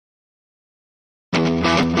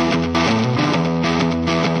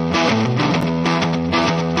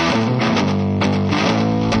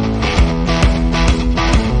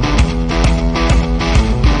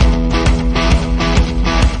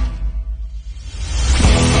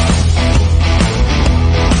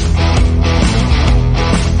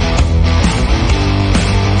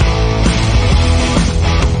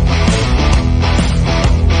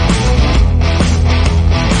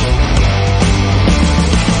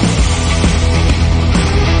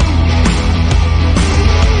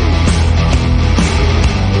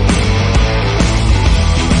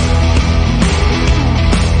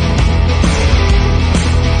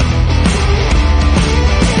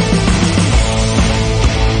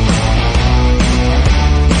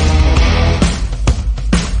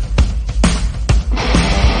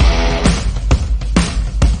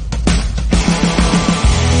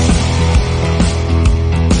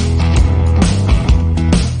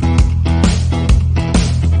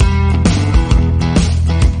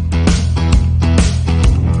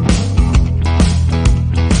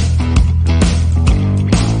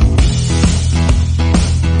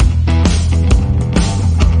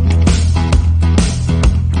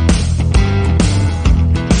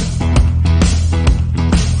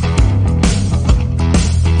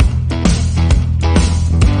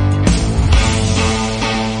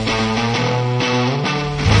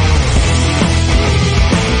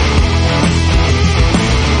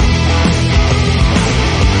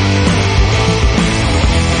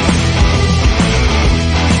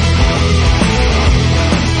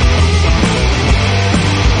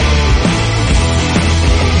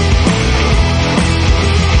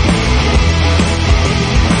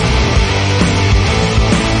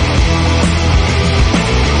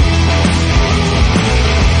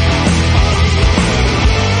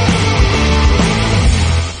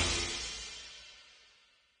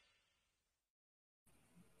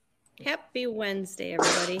Happy Wednesday,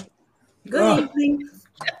 everybody. Good evening.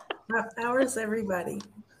 How is everybody?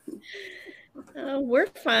 We're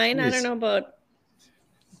fine. I don't know about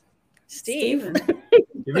Steve.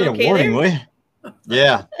 Give me a warning, will you?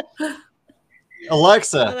 Yeah.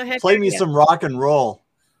 Alexa, play me some rock and roll.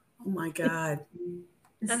 Oh my God.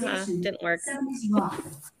 Didn't work.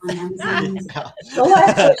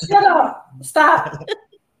 Alexa, shut up. Stop.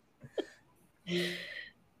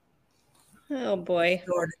 Oh boy.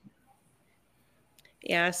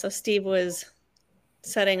 Yeah, so Steve was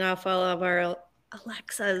setting off all of our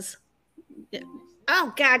Alexas.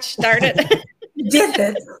 Oh gosh, darn it. You did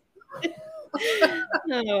it.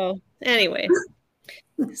 Oh, anyway.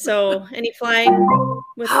 So any flying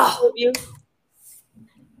with you?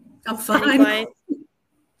 I'm fine.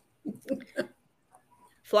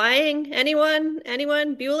 Flying? Anyone?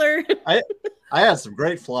 Bueller? I had some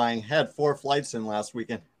great flying. Had 4 flights in last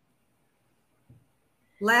weekend.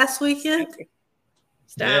 Last weekend?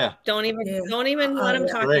 Stop. Yeah. Don't even let him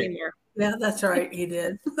talk anymore. Yeah, that's right. He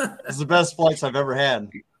did. It's the best flights I've ever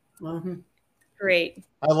had. Mm-hmm. Great.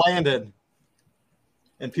 I landed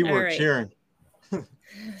and people were cheering.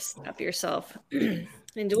 Stop yourself. And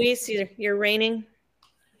Deweese, you're raining?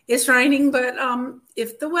 It's raining, but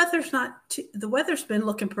if the weather's the weather's been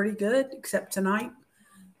looking pretty good, except tonight.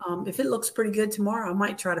 If it looks pretty good tomorrow, I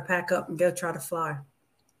might try to pack up and go try to fly.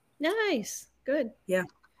 Nice. Good. Yeah,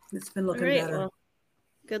 it's been looking better. Well,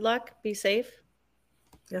 good luck. Be safe.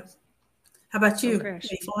 Yeah. How about you? Are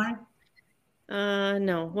you flying?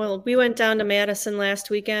 No. Well, we went down to Madison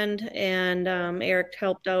last weekend, and Eric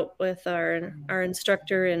helped out with our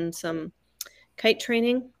instructor in some kite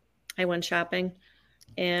training. I went shopping,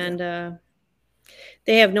 and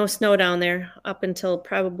they have no snow down there up until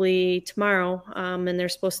probably tomorrow. And they're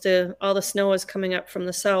supposed to, all the snow is coming up from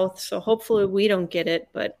the south, so hopefully we don't get it,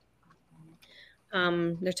 but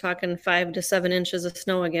they're talking 5 to 7 inches of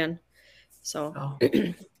snow again. So,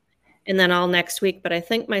 and then all next week. But I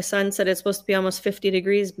think my son said it's supposed to be almost 50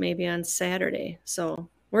 degrees maybe on Saturday. So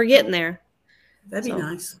we're getting there. That'd be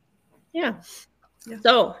nice. Yeah.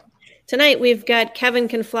 So tonight we've got Kevin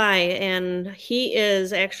Can Fly, and he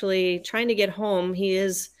is actually trying to get home. He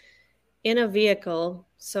is in a vehicle,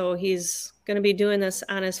 so he's going to be doing this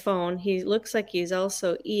on his phone. He looks like he's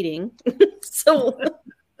also eating. So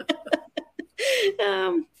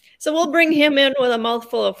we'll bring him in with a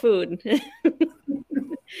mouthful of food.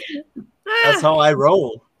 That's how I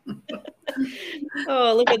roll.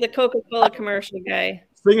 Oh, look at the Coca-Cola commercial guy.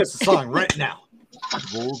 Sing us a song right now.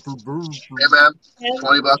 Hey, man.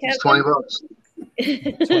 $20 is $20.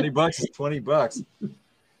 $20 is $20.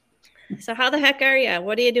 So how the heck are you?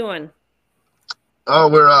 What are you doing? Oh,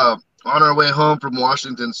 we're on our way home from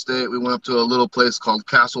Washington State. We went up to a little place called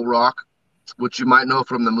Castle Rock, which you might know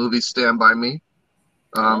from the movie Stand By Me.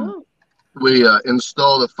 We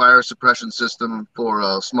installed a fire suppression system for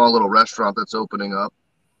a small little restaurant that's opening up.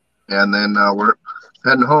 And then we're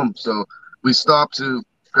heading home. So we stopped to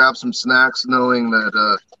grab some snacks, knowing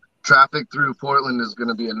that traffic through Portland is going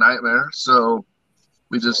to be a nightmare. So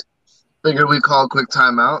we just figured we'd call a quick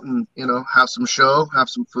timeout and, have some show, have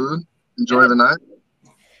some food, enjoy the night.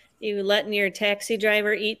 You letting your taxi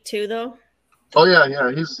driver eat too, though? Oh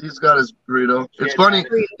yeah. He's got his burrito. It's funny,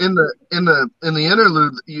 in the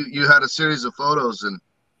interlude you had a series of photos, and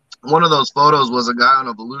one of those photos was a guy on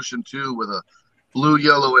a Volution 2 with a blue,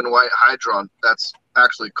 yellow, and white hydron. That's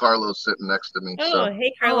actually Carlos sitting next to me. Oh,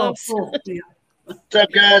 hey Carlos. Oh, cool. Yeah. What's up,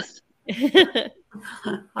 guys? Hey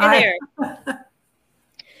there.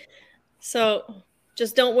 So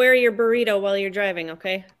just don't wear your burrito while you're driving,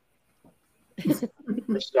 okay?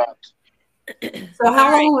 Stopped. So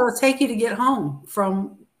how long will it take you to get home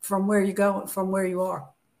from where you go, from where you are?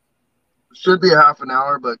 Should be half an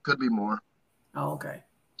hour, but could be more. Oh, okay.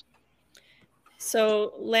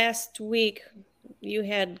 So last week you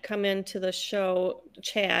had come into the show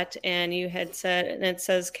chat and you had said, and it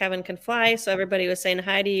says Kevin Can Fly. So everybody was saying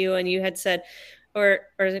hi to you, and you had said, or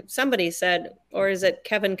somebody said, or is it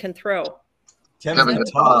Kevin Can Throw? Kevin Can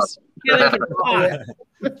Toss. Kevin Can Toss.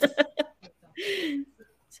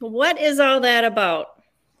 So what is all that about?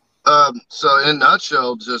 So in a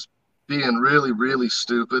nutshell, just being really, really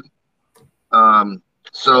stupid.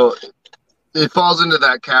 So it falls into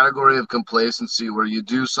that category of complacency where you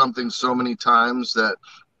do something so many times that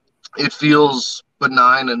it feels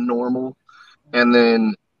benign and normal. And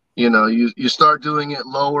then, you start doing it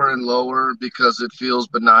lower and lower because it feels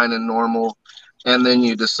benign and normal. And then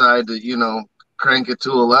you decide to, crank it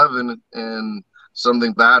to 11 and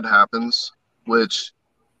something bad happens, which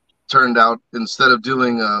turned out, instead of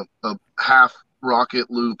doing a half rocket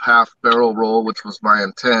loop, half barrel roll, which was my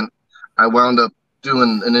intent, I wound up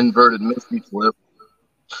doing an inverted Misty flip.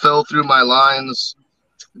 Fell through my lines,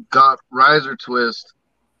 got riser twist,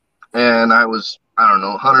 and I was, I don't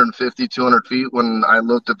know, 150, 200 feet when I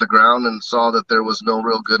looked at the ground and saw that there was no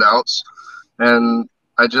real good outs. And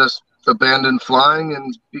I just abandoned flying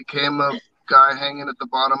and became a guy hanging at the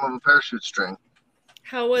bottom of a parachute string.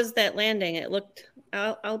 How was that landing? It looked,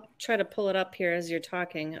 I'll try to pull it up here as you're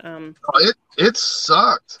talking. It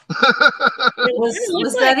sucked.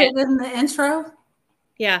 Was that it in the intro?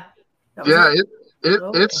 Yeah. Yeah,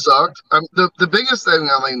 it sucked. The biggest thing,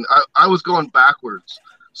 I mean, I was going backwards.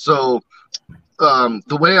 So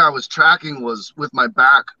the way I was tracking was with my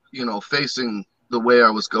back, you know, facing the way I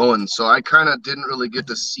was going. So I kind of didn't really get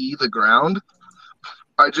to see the ground.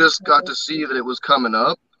 I just got to see that it was coming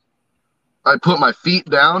up. I put my feet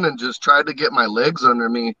down and just tried to get my legs under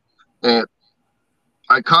me. And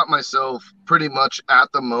I caught myself pretty much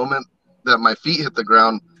at the moment that my feet hit the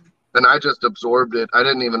ground. And I just absorbed it. I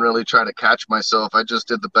didn't even really try to catch myself. I just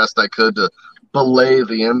did the best I could to belay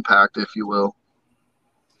the impact, if you will.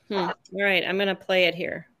 All right, I'm going to play it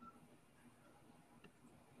here.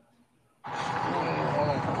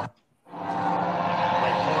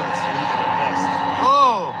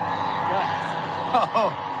 Oh!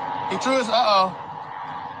 Oh! He threw his, uh-oh.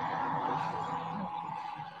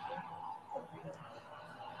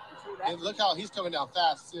 And look how he's coming down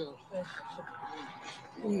fast, too.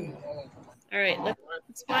 All right, let's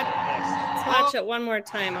watch it one more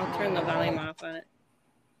time. I'll turn the volume off on it.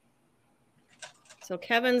 So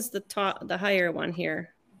Kevin's the higher one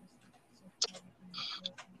here.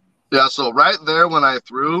 Yeah, so right there when I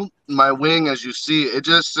threw, my wing, as you see, it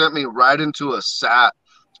just sent me right into a sat.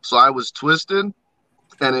 So I was twisted,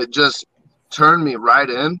 and it just turned me right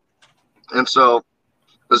in. And so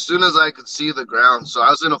as soon as I could see the ground, so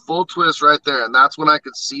I was in a full twist right there, and that's when I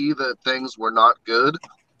could see that things were not good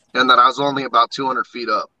and that I was only about 200 feet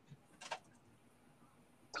up.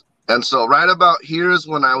 And so right about here is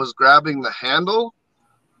when I was grabbing the handle.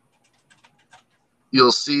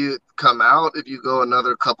 You'll see it come out if you go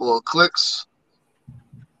another couple of clicks.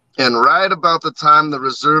 And right about the time the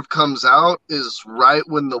reserve comes out is right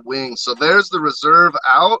when the wing. So there's the reserve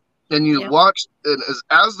out, and you watch, and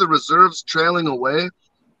as the reserve's trailing away,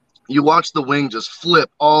 you watch the wing just flip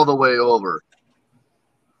all the way over.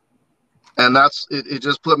 And that's it. It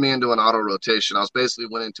just put me into an auto rotation. I was basically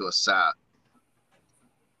went into a sat.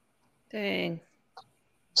 Dang.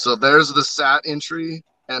 So there's the sat entry,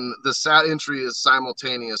 and the sat entry is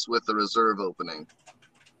simultaneous with the reserve opening.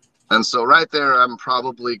 And so right there, I'm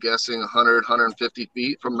probably guessing 100, 150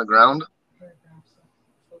 feet from the ground.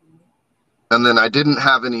 And then I didn't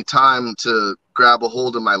have any time to grab a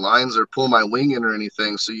hold of my lines or pull my wing in or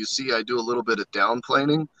anything. So you see I do a little bit of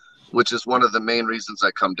downplaning, which is one of the main reasons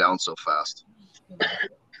I come down so fast.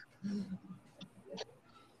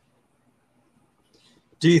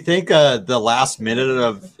 Do you think the last minute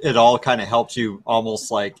of it all kind of helped you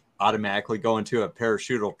almost like automatically go into a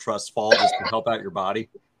parachutal trust fall just to help out your body?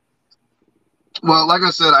 Well, like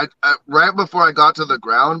I said, I right before I got to the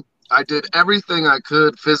ground, I did everything I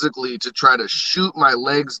could physically to try to shoot my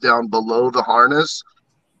legs down below the harness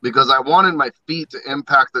because I wanted my feet to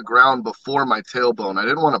impact the ground before my tailbone. I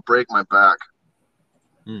didn't want to break my back.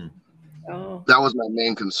 Oh. That was my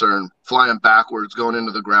main concern. Flying backwards, going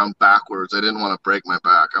into the ground backwards. I didn't want to break my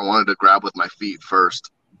back. I wanted to grab with my feet first.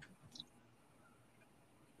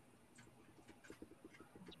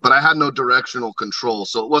 But I had no directional control,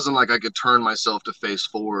 so it wasn't like I could turn myself to face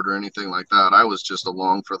forward or anything like that. I was just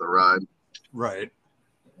along for the ride. Right.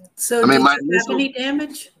 So, did you have any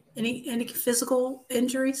damage? Any physical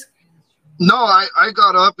injuries? No, I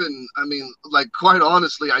got up and, I mean, like, quite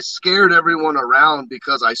honestly, I scared everyone around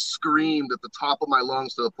because I screamed at the top of my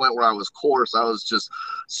lungs to the point where I was hoarse. I was just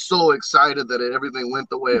so excited that everything went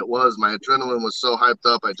the way it was. My adrenaline was so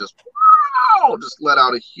hyped up. I just let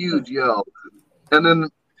out a huge yell. And then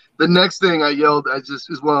the next thing I yelled,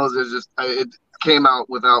 it came out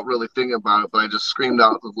without really thinking about it, but I just screamed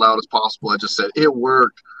out as loud as possible. I just said, "It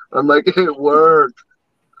worked." I'm like, "It worked."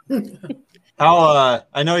 How,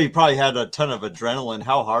 I know you probably had a ton of adrenaline.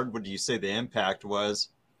 How hard would you say the impact was?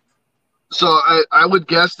 So I would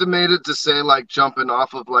guesstimate it to say like jumping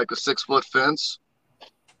off of like a 6-foot fence.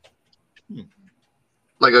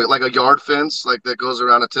 Like a yard fence, like that goes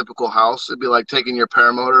around a typical house. It'd be like taking your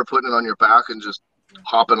paramotor, putting it on your back, and just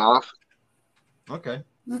hopping off. Okay.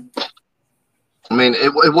 I mean,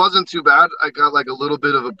 it wasn't too bad. I got like a little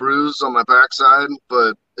bit of a bruise on my backside,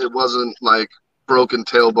 but it wasn't like broken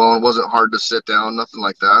tailbone. It wasn't hard to sit down, nothing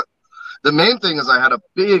like that. The main thing is I had a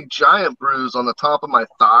big giant bruise on the top of my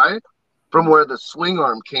thigh from where the swing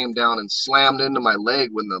arm came down and slammed into my leg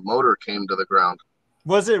when the motor came to the ground.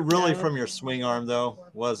 Was it really from your swing arm, though?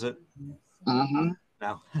 Was it? Mm-hmm.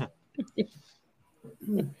 No.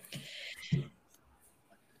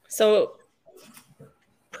 So,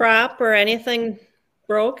 prop or anything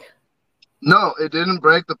broke? No, it didn't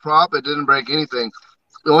break the prop. It didn't break anything.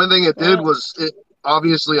 The only thing it did was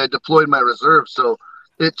obviously I deployed my reserve. So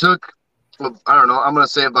it took, I don't know, I'm going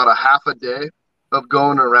to say about a half a day of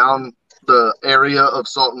going around the area of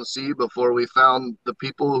Salton Sea before we found the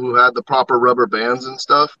people who had the proper rubber bands and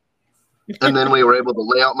stuff. And then we were able to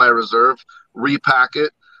lay out my reserve, repack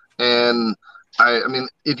it. And I mean,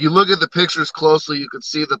 if you look at the pictures closely, you could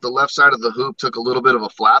see that the left side of the hoop took a little bit of a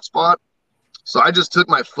flat spot. So I just took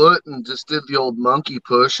my foot and just did the old monkey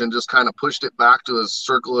push and just kind of pushed it back to as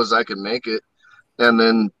circle as I could make it. And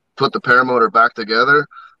then put the paramotor back together,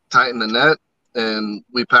 tightened the net, and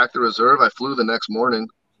we packed the reserve. I flew the next morning.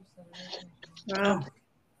 Wow.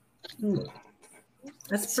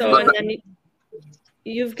 That's So, and then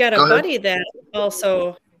you've got a buddy that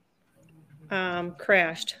also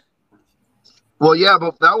crashed. Well, yeah,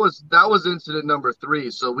 but that was incident number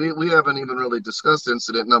 3. So we haven't even really discussed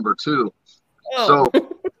incident number 2. Oh. So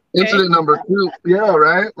incident number 2, yeah,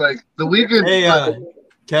 right? Like the weekend. Hey,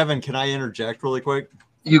 Kevin, can I interject really quick?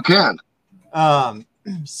 You can.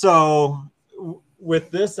 So with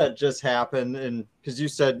this that just happened, and because you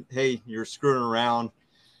said, hey, you're screwing around,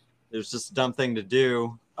 there's just a dumb thing to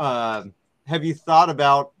do. Have you thought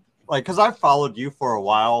about, like, because I followed you for a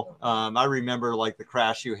while. I remember like the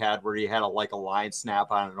crash you had where you had a line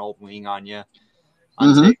snap on an old wing on you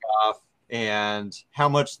on takeoff, and how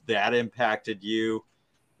much that impacted you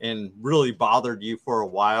and really bothered you for a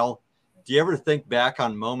while. Do you ever think back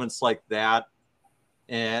on moments like that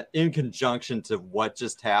and in conjunction to what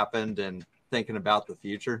just happened and thinking about the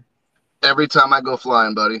future? Every time I go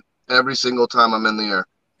flying, buddy. Every single time I'm in the air.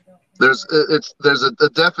 There's a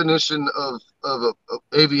definition of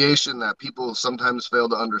aviation that people sometimes fail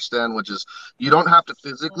to understand, which is you don't have to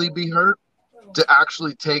physically be hurt to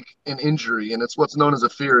actually take an injury, and it's what's known as a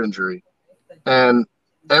fear injury. And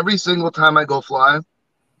every single time I go fly,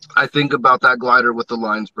 I think about that glider with the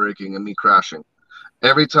lines breaking and me crashing.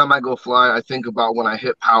 Every time I go fly, I think about when I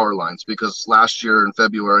hit power lines, because last year in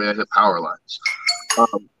February I hit power lines.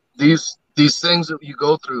 These things that you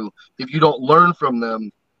go through, if you don't learn from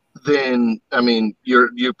them, then I mean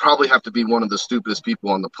you probably have to be one of the stupidest people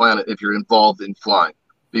on the planet if you're involved in flying,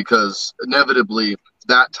 because inevitably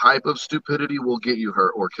that type of stupidity will get you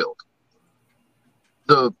hurt or killed.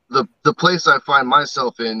 The place I find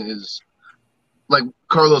myself in is, like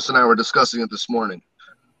Carlos and I were discussing it this morning.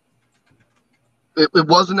 It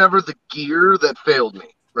wasn't ever the gear that failed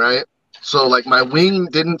me, right? So like my wing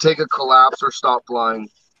didn't take a collapse or stop flying.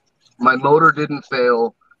 My motor didn't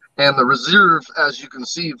fail. And the reserve, as you can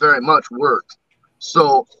see, very much worked.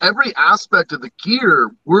 So every aspect of the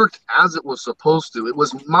gear worked as it was supposed to. It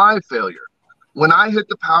was my failure. When I hit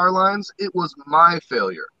the power lines, it was my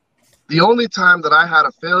failure. The only time that I had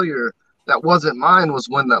a failure that wasn't mine was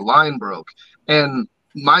when that line broke. And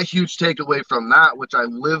my huge takeaway from that, which I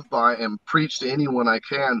live by and preach to anyone I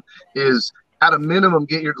can, is at a minimum,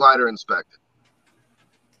 get your glider inspected.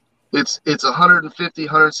 It's $150,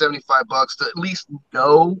 $175 to at least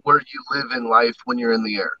know where you live in life when you're in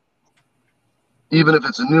the air. Even if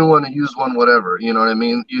it's a new one, a used one, whatever, you know what I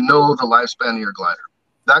mean? You know the lifespan of your glider.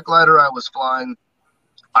 That glider I was flying,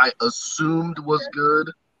 I assumed was good.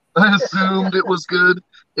 I assumed it was good.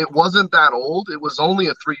 It wasn't that old. It was only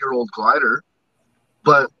a 3-year-old glider.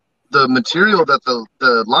 But the material that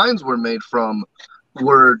the lines were made from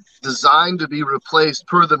were designed to be replaced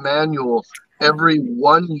per the manual every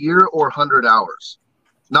 1 year or 100 hours.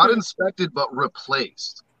 Not inspected, but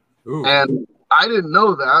replaced. Ooh. And I didn't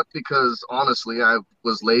know that because, honestly, I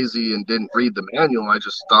was lazy and didn't read the manual. I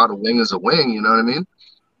just thought a wing is a wing, you know what I mean?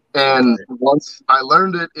 And once I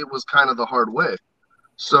learned it, it was kind of the hard way.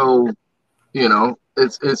 So, you know,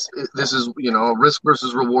 this is, you know, a risk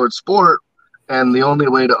versus reward sport. And the only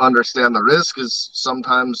way to understand the risk is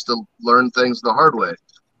sometimes to learn things the hard way,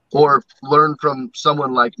 or learn from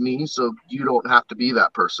someone like me so you don't have to be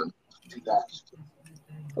that person.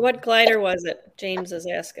 What glider was it? James is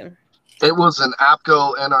asking. It was an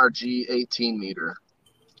APCO NRG 18 meter.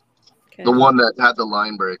 Okay. The one that had the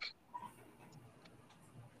line break.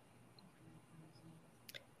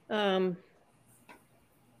 Well,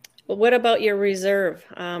 what about your reserve?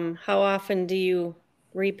 How often do you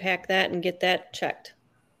repack that and get that checked?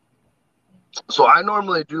 So I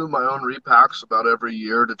normally do my own repacks about every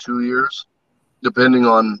year to 2 years, depending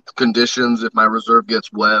on conditions. If my reserve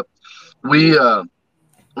gets wet, we have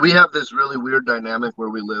this really weird dynamic where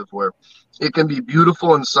we live, where it can be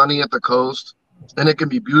beautiful and sunny at the coast, and it can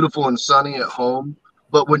be beautiful and sunny at home,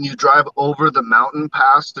 But when you drive over the mountain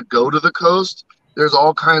pass to go to the coast, there's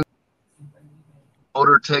all kinds.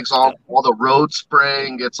 Motor takes all the road spray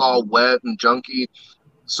and gets all wet and junky.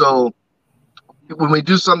 So when we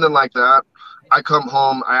do something like that, I come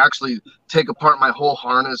home, I actually take apart my whole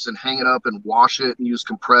harness and hang it up and wash it and use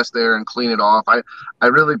compressed air and clean it off. I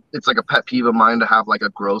really, it's like a pet peeve of mine to have like a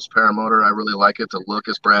gross paramotor. I really like it to look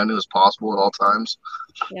as brand new as possible at all times.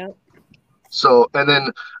 Yeah. So, and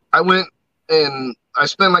then I went and I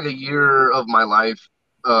spent like a year of my life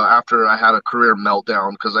after I had a career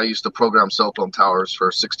meltdown, because I used to program cell phone towers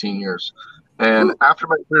for 16 years. And after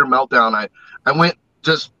my career meltdown, I went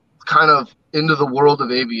just kind of into the world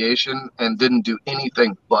of aviation and didn't do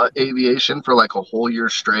anything but aviation for like a whole year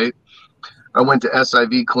straight. I went to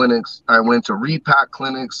SIV clinics. I went to repack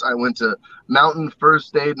clinics. I went to mountain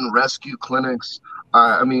first aid and rescue clinics.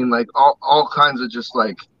 I mean, like all kinds of just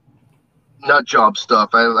like nut job stuff.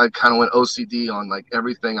 I kind of went OCD on like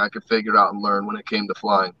everything I could figure out and learn when it came to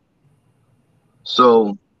flying.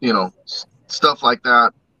 So, you know, stuff like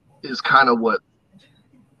that is kind of what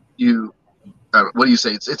do you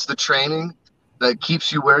say? It's the training that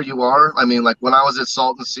keeps you where you are. I mean, like when I was at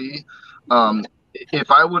Salton Sea, if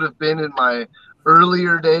I would have been in my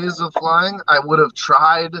earlier days of flying, I would have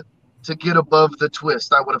tried to get above the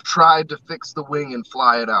twist. I would have tried to fix the wing and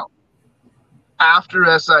fly it out. After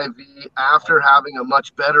SIV, after having a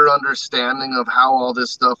much better understanding of how all this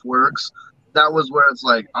stuff works, that was where it's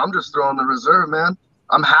like, I'm just throwing the reserve, man.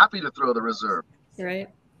 I'm happy to throw the reserve. Right.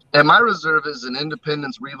 And my reserve is an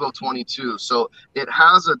Independence Revo 22. So it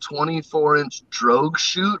has a 24-inch drogue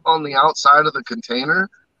chute on the outside of the container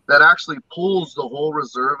that actually pulls the whole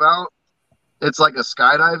reserve out. It's like a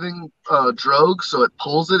skydiving drogue, so it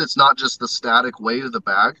pulls it. It's not just the static weight of the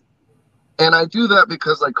bag. And I do that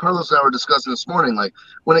because, like Carlos and I were discussing this morning, like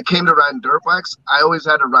when it came to riding dirt bikes, I always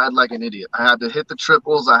had to ride like an idiot. I had to hit the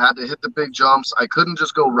triples. I had to hit the big jumps. I couldn't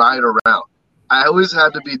just go ride around. I always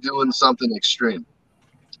had to be doing something extreme.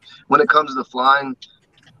 When it comes to flying,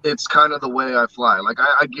 it's kind of the way I fly. Like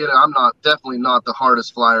I get it. I'm definitely not the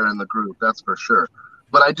hardest flyer in the group. That's for sure.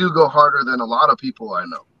 But I do go harder than a lot of people I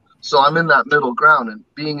know. So I'm in that middle ground, and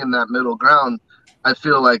being in that middle ground, I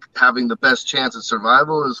feel like having the best chance at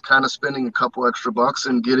survival is kind of spending a couple extra bucks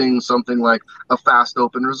and getting something like a fast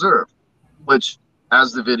open reserve, which,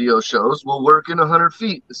 as the video shows, will work in 100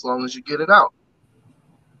 feet as long as you get it out.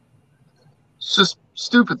 It's just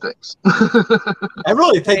stupid things. I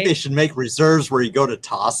really think they should make reserves where you go to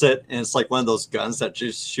toss it, and it's like one of those guns that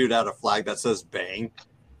just shoot out a flag that says bang.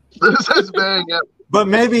 It says bang, yeah. But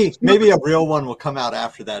maybe a real one will come out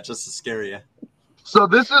after that just to scare you. So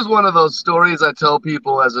this is one of those stories I tell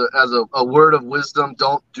people as a word of wisdom.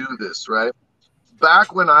 Don't do this, right?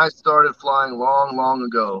 Back when I started flying long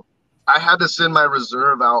ago, I had to send my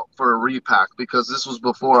reserve out for a repack because this was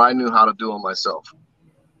before I knew how to do them myself.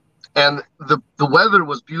 And the weather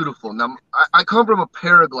was beautiful. Now, I come from a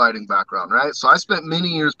paragliding background, right? So I spent many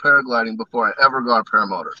years paragliding before I ever got a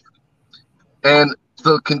paramotor. And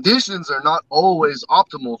the conditions are not always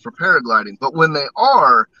optimal for paragliding, but when they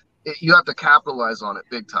are, you have to capitalize on it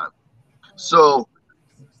big time. So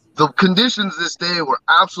the conditions this day were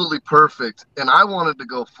absolutely perfect, and I wanted to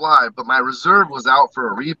go fly, but my reserve was out for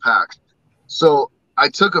a repack. So I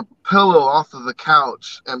took a pillow off of the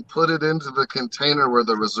couch and put it into the container where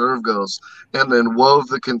the reserve goes, and then wove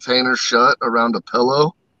the container shut around a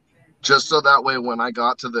pillow, just so that way when I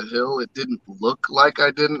got to the hill, it didn't look like I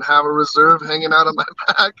didn't have a reserve hanging out of my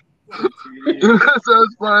back. As I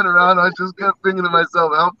was flying around, I just kept thinking to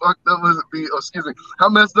myself, how fucked up would it be? Oh, excuse me. How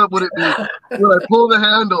messed up would it be when I pull the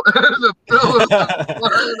handle and the pillow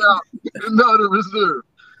flying out and not a reserve?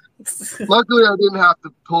 Luckily, I didn't have to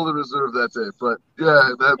pull the reserve that day. But yeah,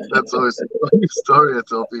 that's always a funny story I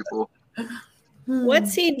tell people.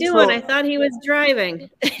 What's he doing? I thought he was driving.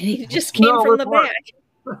 He just came from the back.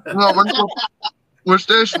 No, we're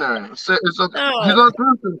stationary. It's okay. He's on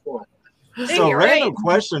cruise control. So, random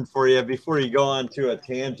question for you before you go on to a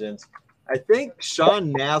tangent. I think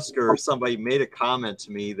Sean Nasker or somebody made a comment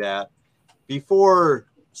to me that before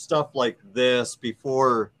stuff like this,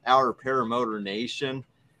 before our Paramotor Nation,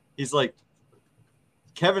 he's like,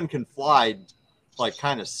 Kevin Can Fly, like,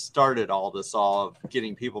 kind of started all this, all of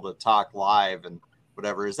getting people to talk live and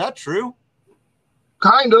whatever. Is that true?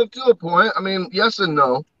 Kind of, to a point. I mean, yes and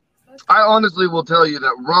no. I honestly will tell you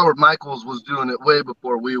that Robert Michaels was doing it way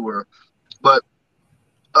before we were. But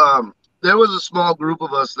there was a small group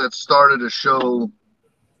of us that started a show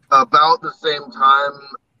about the same time,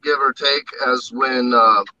 give or take, as when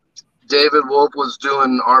David Wolf was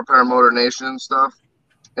doing our Paramotor Nation stuff.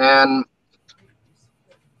 And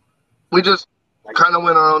we just kind of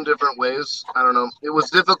went our own different ways. I don't know. It was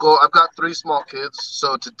difficult. I've got 3 small kids,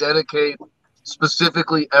 so to dedicate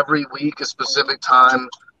specifically every week a specific time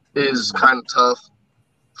is kind of tough.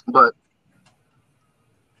 But,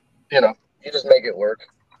 you just make it work.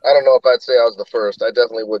 I don't know if I'd say I was the first. I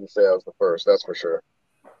definitely wouldn't say I was the first. That's for sure.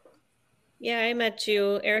 Yeah, I met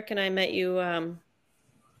you. Eric and I met you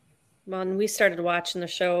when we started watching the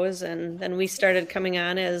shows, and then we started coming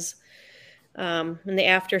on as in the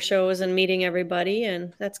after shows and meeting everybody,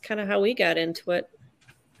 and that's kind of how we got into it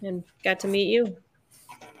and got to meet you.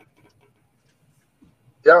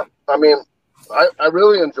 Yeah, I mean, I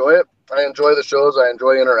really enjoy it. I enjoy the shows. I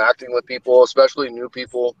enjoy interacting with people, especially new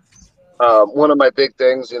people. One of my big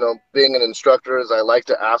things, being an instructor, is I like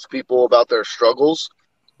to ask people about their struggles,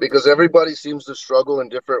 because everybody seems to struggle in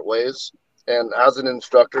different ways. And as an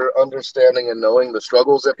instructor, understanding and knowing the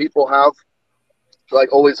struggles that people have,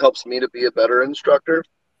 always helps me to be a better instructor.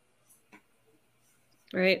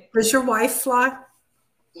 Right. Does your wife fly?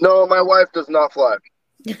 No, my wife does not fly.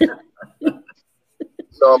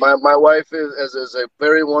 No, my wife is a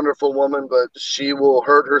very wonderful woman, but she will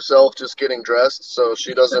hurt herself just getting dressed, so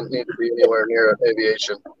she doesn't need to be anywhere near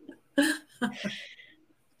aviation.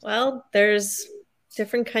 Well, there's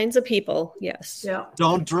different kinds of people, yes. Yeah.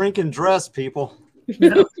 Don't drink and dress, people.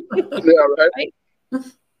 Yeah. Yeah, right?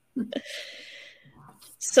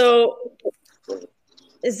 So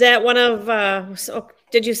is that one of,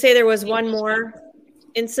 did you say there was one more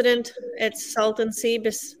incident at Salton Sea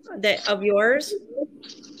of yours?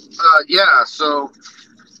 Yeah, so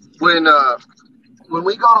when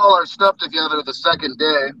we got all our stuff together the second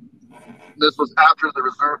day, this was after the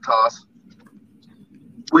reserve toss,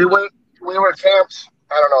 we were camped,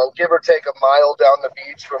 I don't know, give or take a mile down the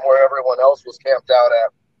beach from where everyone else was camped out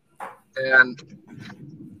at. And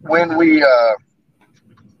when we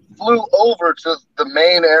flew over to the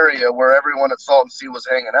main area where everyone at Salton Sea was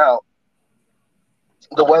hanging out,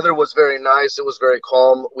 the weather was very nice. It was very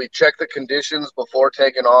calm. We checked the conditions before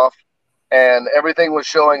taking off, and everything was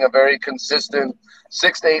showing a very consistent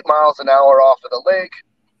 6 to 8 miles an hour off of the lake.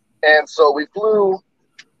 And so we flew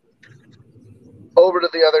over to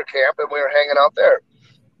the other camp, and we were hanging out there.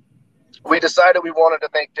 We decided we wanted to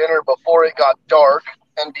make dinner before it got dark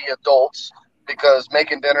and be adults, because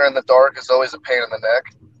making dinner in the dark is always a pain in the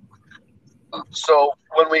neck. So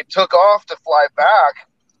when we took off to fly back,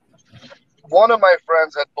 one of my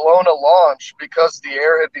friends had blown a launch because the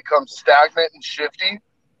air had become stagnant and shifty,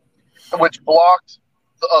 which blocked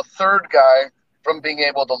a third guy from being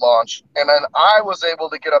able to launch. And then I was able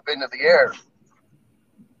to get up into the air.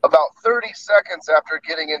 About 30 seconds after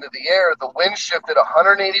getting into the air, the wind shifted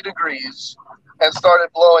 180 degrees and started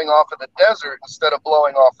blowing off of the desert instead of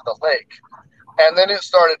blowing off of the lake. And then it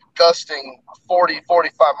started gusting 40,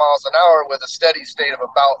 45 miles an hour with a steady state of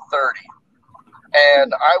about 30.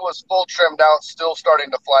 And I was full trimmed out, still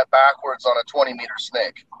starting to fly backwards on a 20-meter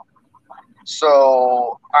snake.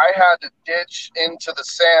 So I had to ditch into the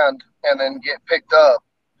sand and then get picked up,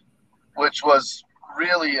 which was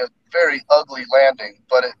really a very ugly landing.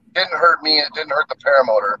 But it didn't hurt me. It didn't hurt the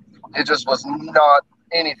paramotor. It just was not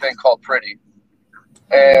anything called pretty.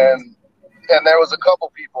 And there was a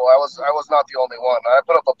couple people. I was not the only one. I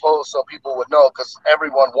put up a post so people would know, because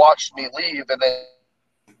everyone watched me leave, and then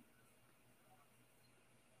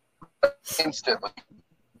instantly.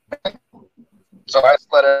 So I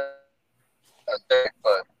let it a day,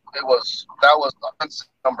 but that was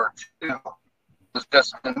number 2. It was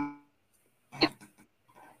just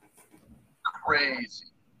crazy.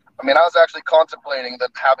 I mean, I was actually contemplating that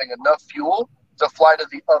having enough fuel to fly to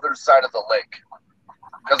the other side of the lake,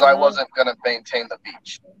 because I wasn't going to maintain the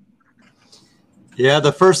beach. Yeah,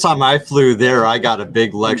 the first time I flew there, I got a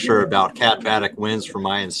big lecture about Catvatic winds from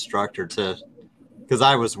my instructor because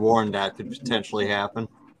I was warned that could potentially happen.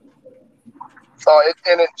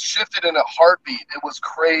 And it shifted in a heartbeat. It was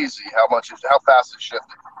crazy how fast it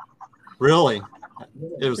shifted. Really?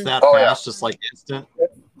 It was that fast, yeah. Just like instant?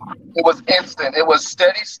 It was instant. It was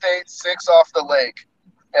steady state 6 off the lake,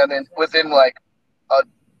 and then within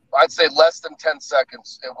I'd say less than 10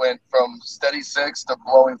 seconds, it went from steady 6 to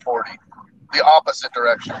blowing 40, the opposite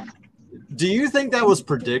direction. Do you think that was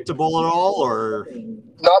predictable at all, or?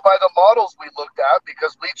 Not by the models we looked at,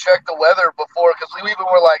 because we checked the weather before, because we even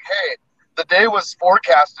were like, hey, the day was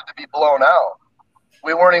forecasted to be blown out.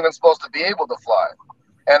 We weren't even supposed to be able to fly.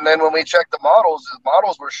 And then when we checked the models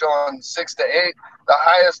were showing 6 to 8. The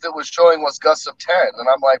highest it was showing was gusts of 10. And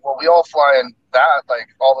I'm like, well, we all fly in that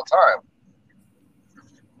all the time.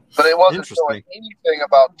 But it wasn't showing anything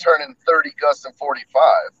about turning 30 gusts and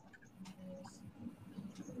 45.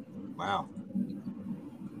 Wow.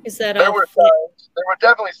 Is that There all? were signs. There were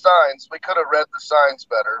definitely signs. We could have read the signs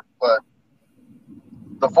better, but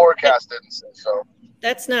the forecast didn't say so.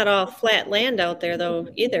 That's not all flat land out there, though,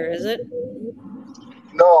 either, is it?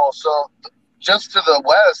 No, so just to the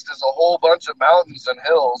west is a whole bunch of mountains and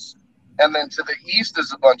hills, and then to the east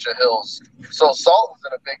is a bunch of hills. So Salton's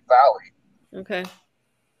in a big valley. Okay.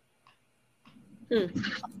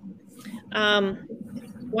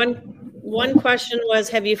 One question was,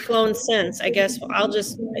 have you flown since? I guess I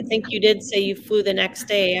think you did say you flew the next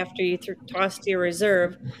day after you tossed your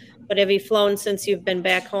reserve, but have you flown since you've been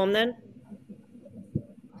back home then?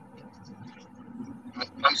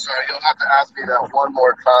 I'm sorry, you'll have to ask me that one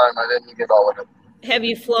more time. I didn't get all of it. Have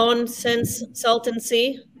you flown since Salton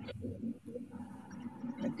Sea?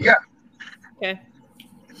 Yeah. Okay.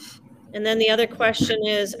 And then the other question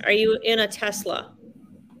is, are you in a Tesla?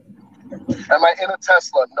 Am I in a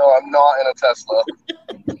Tesla? No, I'm not in a Tesla.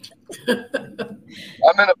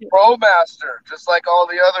 I'm in a ProMaster, just like all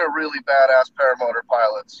the other really badass paramotor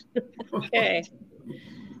pilots. Okay.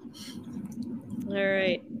 All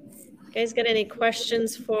right. You guys got any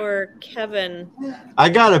questions for Kevin? I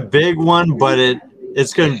got a big one, but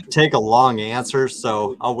it's going to take a long answer,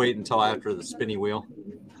 so I'll wait until after the spinny wheel.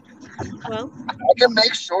 Well, I can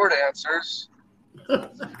make short answers.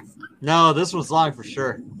 No, this one's long for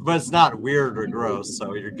sure, but it's not weird or gross,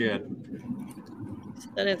 so you're good.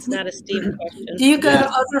 then it's not a Steve question. Do you go to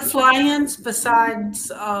other fly-ins besides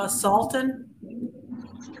Salton?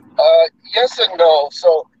 Yes and no.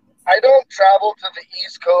 So I don't travel to the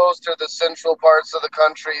East Coast or the central parts of the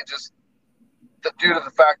country just due to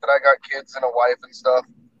the fact that I got kids and a wife and stuff.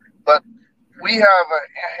 But we have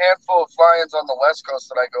a handful of fly-ins on the West Coast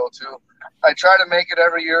that I go to. I try to make it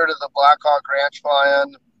every year to the Black Hawk Ranch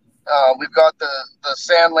fly-in. We've got the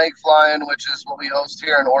Sand Lake fly-in, which is what we host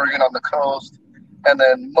here in Oregon on the coast. And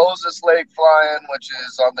then Moses Lake fly-in, which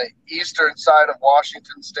is on the eastern side of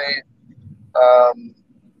Washington State.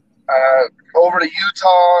 Over to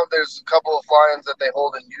Utah, there's a couple of fly-ins that they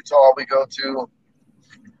hold in Utah we go to.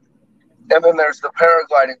 And then there's the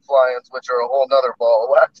paragliding fly-ins, which are a whole nother ball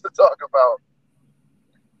of wax to talk about.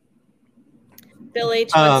 Bill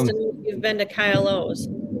H. wants to know if you've been to Kyle O's.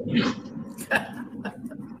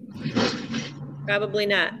 Probably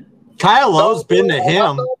not. Kyle O's been to him.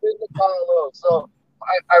 I've not been to Kyle O's. So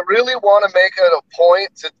I really want to make it a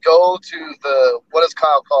point to go to the, what does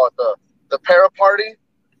Kyle call it? The para party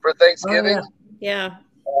for Thanksgiving. Oh, Yeah.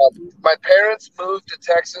 My parents moved to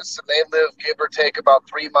Texas, and they live, give or take, about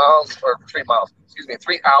 3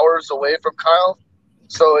 hours away from Kyle.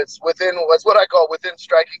 So it's what I call within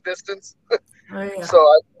striking distance. Oh, yeah. So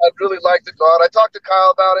I'd really like to go out. I talked to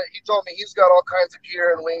Kyle about it. He told me he's got all kinds of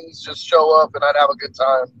gear and wings. Just show up, and I'd have a good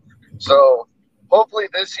time. So hopefully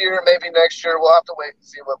this year, maybe next year, we'll have to wait and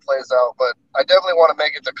see what plays out. But I definitely want to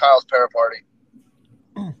make it to Kyle's para party.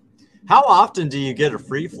 How often do you get a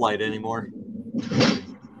free flight anymore?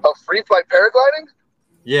 A free flight paragliding?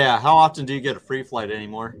 Yeah, how often do you get a free flight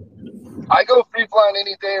anymore? I go free flying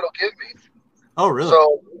any day it'll give me. Oh, really?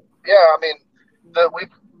 So, yeah, I mean,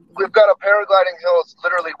 we've got a paragliding hill. It's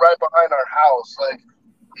literally right behind our house. Like,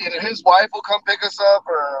 either his wife will come pick us up,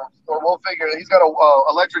 or we'll figure. He's got a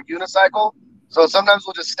electric unicycle, so sometimes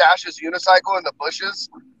we'll just stash his unicycle in the bushes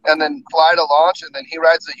and then fly to launch, and then he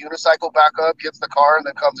rides the unicycle back up, gets the car, and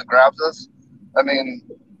then comes and grabs us. I mean,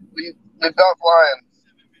 we've got flying.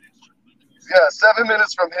 Yeah, 7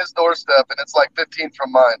 minutes from his doorstep, and it's like 15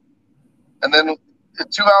 from mine. And then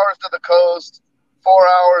 2 hours to the coast, 4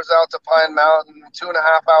 hours out to Pine Mountain, 2.5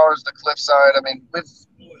 hours to Cliffside. I mean,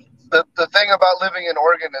 the thing about living in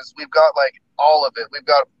Oregon is we've got like all of it. We've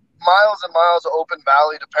got miles and miles of open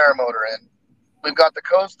valley to paramotor in. We've got the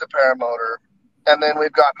coast to paramotor, and then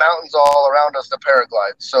we've got mountains all around us to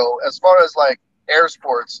paraglide. So as far as like air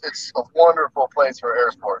sports, it's a wonderful place for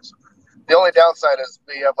air sports. The only downside is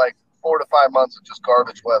we have like 4 to 5 months of just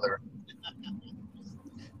garbage weather.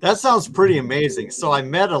 That sounds pretty amazing. So I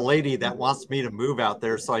met a lady that wants me to move out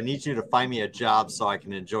there, so I need you to find me a job so I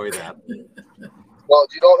can enjoy that. Well,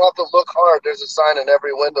 you don't have to look hard. There's a sign in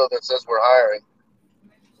every window that says we're hiring.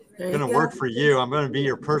 It's going to work for you. I'm going to be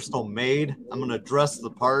your personal maid. I'm going to dress the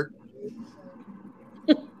part.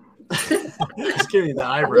 Just give me the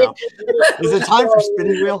eyebrow. Is it time for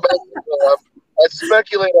spinning wheel? I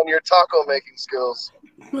speculate on your taco making skills.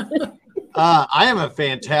 I am a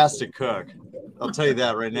fantastic cook. I'll tell you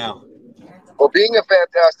that right now. Well, being a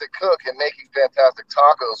fantastic cook and making fantastic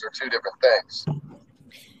tacos are two different things.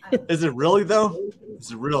 Is it really, though?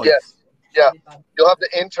 Is it really? Yes. Yeah. You'll have to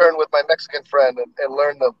intern with my Mexican friend and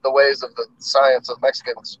learn the ways of the science of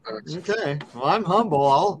Mexican foods. Okay. Well, I'm humble.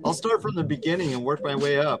 I'll start from the beginning and work my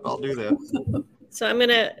way up. I'll do that. So I'm going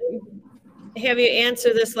to have you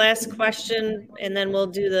answer this last question, and then we'll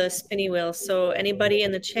do the spinny wheel. So anybody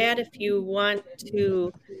in the chat, if you want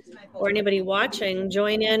to, or anybody watching,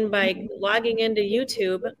 join in by logging into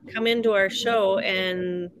YouTube, come into our show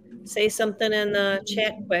and say something in the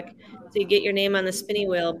chat quick so you get your name on the spinny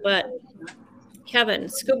wheel. But Kevin,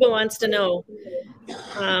 Scuba wants to know,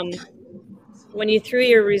 when you threw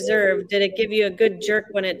your reserve, did it give you a good jerk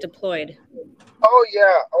when it deployed? Oh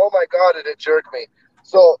yeah. Oh my God, did it jerk me?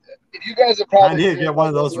 So if you guys have I probably need to seen get one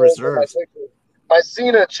of those videos of reserves. my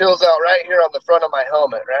Cena chills out right here on the front of my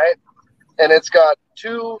helmet, right? And it's got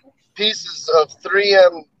 2 pieces of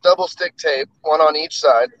 3M double stick tape, one on each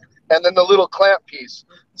side, and then the little clamp piece.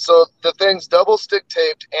 So the thing's double stick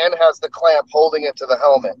taped and has the clamp holding it to the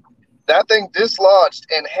helmet. That thing dislodged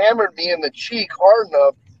and hammered me in the cheek hard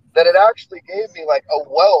enough that it actually gave me like a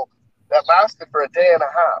welt that lasted for a day and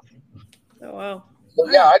a half. Oh, wow. So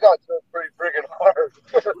yeah, I got jerked pretty friggin' hard.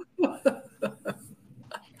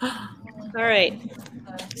 All right.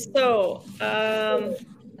 So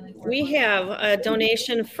we have a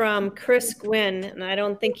donation from Chris Gwynn, and I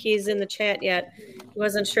don't think he's in the chat yet. He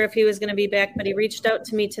wasn't sure if he was going to be back, but he reached out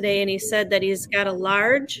to me today, and he said that he's got a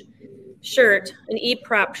large shirt, an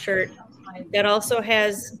E-Prop shirt, that also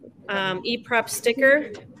has E-Prop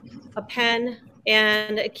sticker, a pen,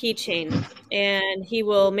 and a keychain. And he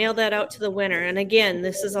will mail that out to the winner. And again,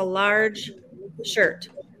 this is a large shirt.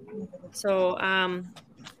 So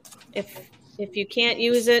if you can't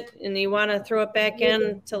use it and you want to throw it back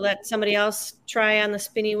in to let somebody else try on the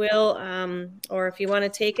spinny wheel, or if you want to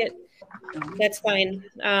take it, that's fine.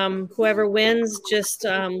 Whoever wins, just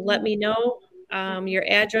let me know your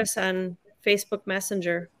address on Facebook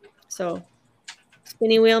Messenger. So,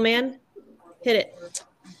 spinny wheel man, hit it.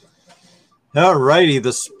 All righty.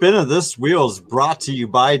 The spin of this wheel is brought to you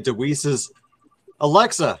by DeWeese's.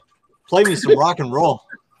 Alexa, play me some rock and roll.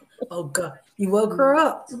 Oh God, you woke her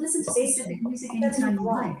up. To listen to specific music anytime you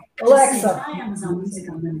like. Alexa. Try Amazon Music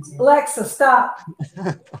Unlimited. Alexa, stop.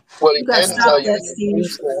 What he You gotta didn't stop tell you that, is Steve.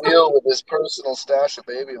 use the wheel with his personal stash of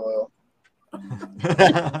baby oil.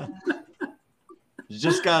 You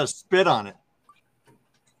just got to spit on it.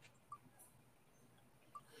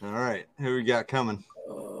 All right. Who we got coming?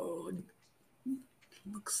 Oh,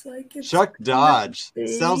 looks like it's Chuck Dodge. Big.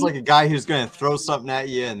 Sounds like a guy who's going to throw something at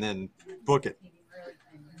you and then book it.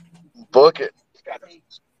 Book it.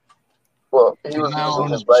 Well, he was Now using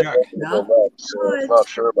on his the right check. hand to go left, so I'm not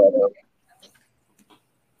sure about him.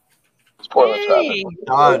 It's Portland Hey. traffic.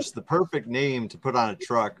 Dodge, the perfect name to put on a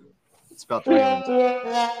truck. It's about to rain. You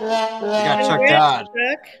got Chuck Dodge.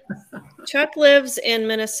 Chuck lives in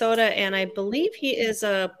Minnesota, and I believe he is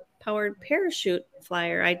a powered parachute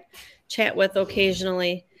flyer I chat with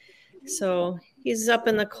occasionally. So he's up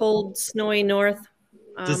in the cold, snowy north.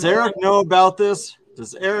 Does Eric know about this?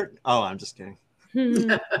 Does Eric? Oh, I'm just kidding.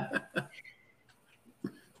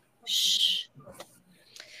 Shh.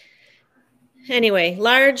 Anyway,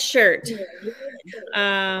 large shirt.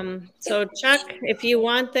 So Chuck, if you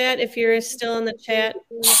want that, if you're still in the chat,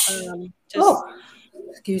 just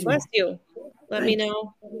excuse me. bless you. Let me Thank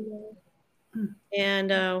know, and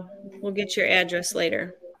we'll get your address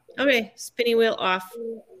later. Okay, spinny wheel off.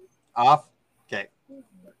 Off. Okay.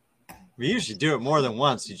 We usually do it more than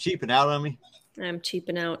once. You cheaping out on me? I'm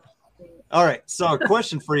cheaping out. All right. So, a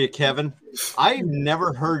question for you, Kevin. I've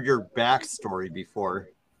never heard your backstory before.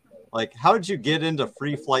 Like, how did you get into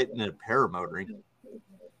free flight and paramotoring?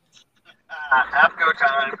 APCO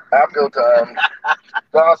time. APCO time.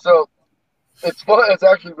 No, so it's fun. It's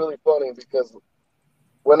actually really funny because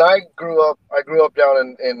when I grew up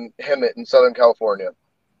down in Hemet in Southern California,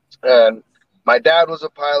 and my dad was a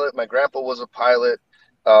pilot. My grandpa was a pilot.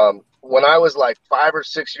 When I was like 5 or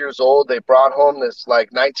 6 years old, they brought home this like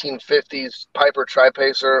 1950s Piper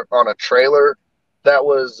Tri-Pacer on a trailer that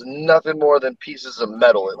was nothing more than pieces of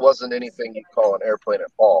metal. It wasn't anything you'd call an airplane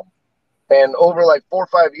at all. And over like 4 or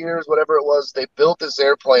 5 years, whatever it was, they built this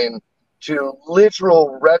airplane to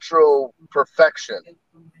literal retro perfection.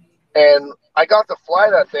 And I got to fly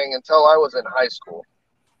that thing until I was in high school.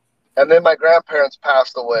 And then my grandparents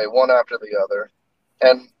passed away, one after the other.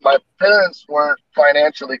 And my parents weren't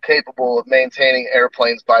financially capable of maintaining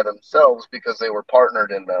airplanes by themselves because they were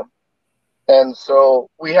partnered in them. And so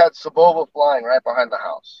we had Sabova flying right behind the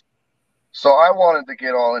house. So I wanted to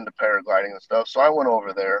get all into paragliding and stuff. So I went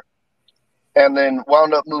over there and then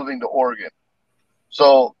wound up moving to Oregon.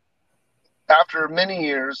 So after many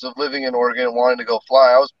years of living in Oregon and wanting to go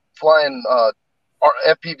fly, I was flying our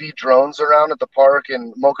FPV drones around at the park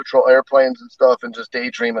and remote control airplanes and stuff and just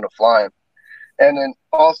daydreaming of flying. And then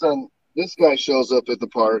all of a sudden, this guy shows up at the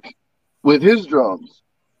park with his drones.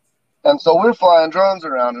 And so we're flying drones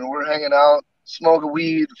around and we're hanging out, smoking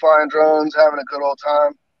weed, flying drones, having a good old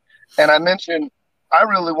time. And I mentioned, I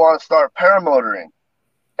really want to start paramotoring.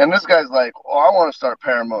 And this guy's like, oh, I want to start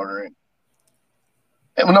paramotoring.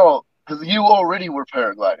 And no, because you already were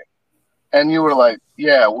paragliding. And you were like,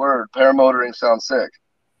 yeah, word, paramotoring sounds sick.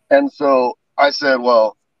 And so I said,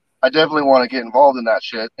 well, I definitely want to get involved in that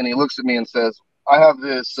shit. And he looks at me and says, I have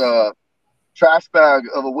this trash bag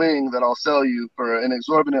of a wing that I'll sell you for an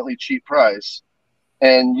exorbitantly cheap price.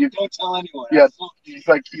 And you Don't tell anyone. yeah, he's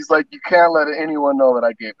like, you can't let anyone know that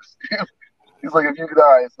I gave this to you. He's like, if you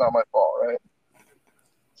die, it's not my fault, right?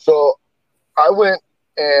 So I went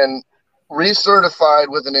and recertified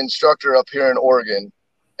with an instructor up here in Oregon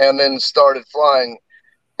and then started flying.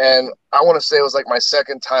 And I want to say it was like my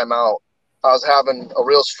second time out. I was having a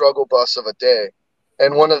real struggle bus of a day.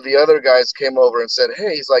 And one of the other guys came over and said,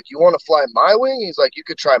 hey, he's like, you want to fly my wing? He's like, you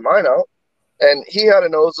could try mine out. And he had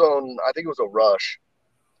an ozone, I think it was a Rush.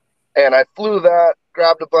 And I flew that,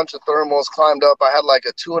 grabbed a bunch of thermals, climbed up. I had like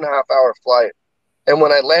a 2.5-hour flight. And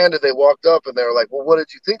when I landed, they walked up and they were like, well, what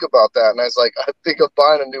did you think about that? And I was like, I think I'm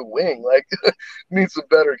buying a new wing. Like, need some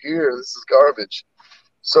better gear. This is garbage.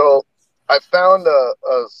 So I found a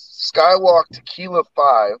Skywalk Tequila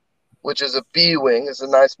 5, which is a B wing. It's a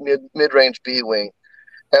nice mid-range B wing.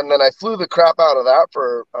 And then I flew the crap out of that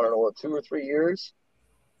for, I don't know, what, 2 or 3 years.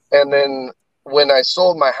 And then when I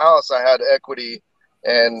sold my house, I had equity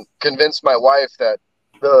and convinced my wife that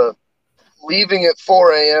the leaving at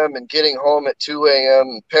 4 a.m. and getting home at 2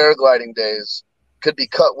 a.m. paragliding days could be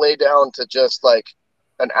cut way down to just like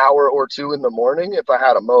an hour or two in the morning if I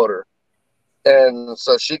had a motor. And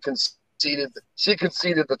so she conceded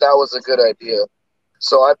that that was a good idea.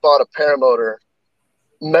 So I bought a paramotor,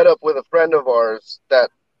 met up with a friend of ours that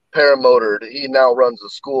paramotored. He now runs a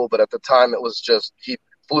school, but at the time it was just he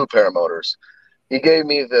flew paramotors. He gave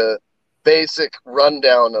me the basic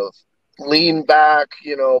rundown of lean back,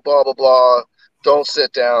 blah, blah, blah, don't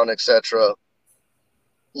sit down, etc.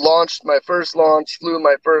 Launched my first launch, flew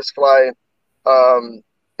my first flight, and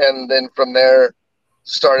then from there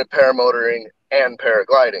started paramotoring and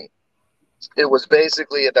paragliding. It was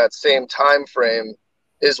basically at that same time frame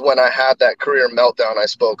is when I had that career meltdown I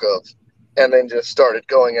spoke of, and then just started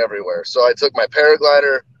going everywhere. So I took my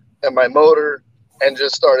paraglider and my motor and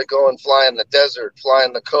just started going, flying the desert,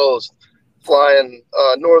 flying the coast, flying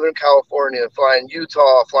Northern California, flying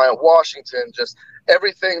Utah, flying Washington, just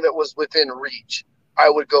everything that was within reach. I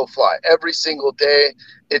would go fly every single day.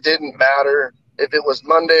 It didn't matter if it was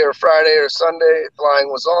Monday or Friday or Sunday, flying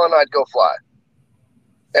was on, I'd go fly.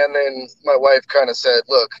 And then my wife kind of said,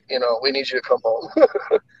 look, we need you to come home.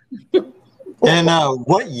 And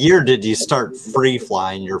what year did you start free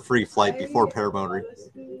flying, your free flight before paramotoring?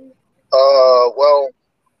 Well,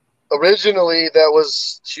 originally that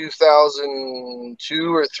was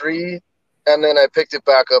 2002 or 3. And then I picked it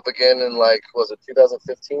back up again in was it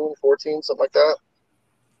 2015, 14, something like that.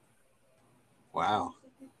 Wow.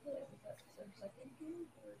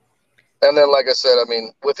 And then, like I said,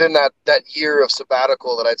 within that year of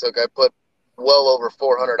sabbatical that I took, I put well over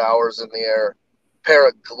 400 hours in the air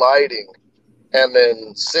paragliding. And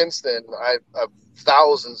then since then, I've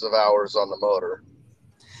thousands of hours on the motor.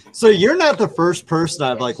 So you're not the first person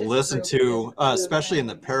I've listened to, especially in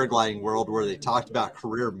the paragliding world, where they talked about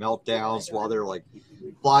career meltdowns while they're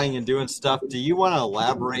flying and doing stuff. Do you want to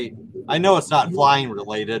elaborate? I know it's not flying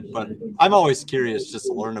related, but I'm always curious just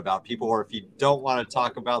to learn about people. Or if you don't want to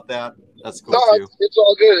talk about that, that's cool too. It's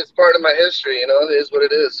all good. It's part of my history. It is what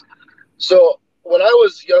it is. So when I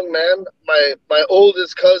was a young man, my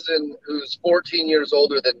oldest cousin, who's 14 years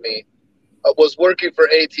older than me, was working for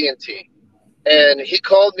AT&T. And he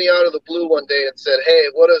called me out of the blue one day and said, hey,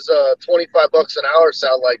 what does $25 an hour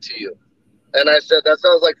sound like to you? And I said, that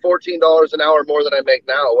sounds like $14 an hour more than I make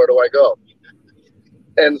now. Where do I go?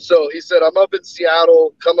 And so he said, I'm up in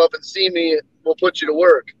Seattle. Come up and see me. We'll put you to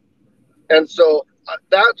work. And so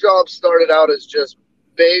that job started out as just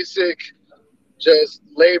basic, just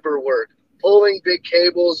labor work, pulling big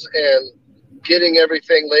cables and getting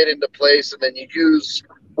everything laid into place. And then you use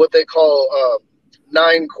what they call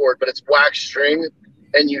 9-cord, but it's wax string,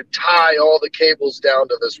 and you tie all the cables down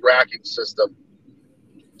to this racking system.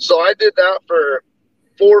 So I did that for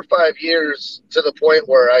 4 or 5 years to the point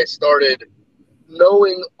where I started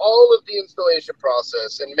knowing all of the installation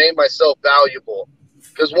process and made myself valuable.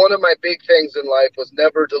 Because one of my big things in life was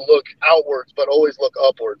never to look outwards, but always look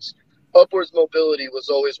upwards. Upwards mobility was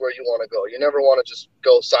always where you want to go. You never want to just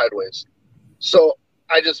go sideways. So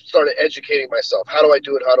I just started educating myself. How do I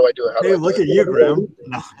do it? How do I do it? Hey, look at you, Grim.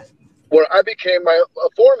 Where I became a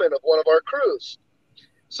foreman of one of our crews.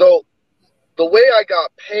 So the way I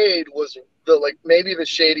got paid was maybe the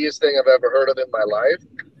shadiest thing I've ever heard of in my life.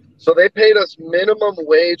 So they paid us minimum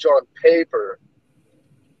wage on paper,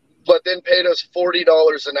 but then paid us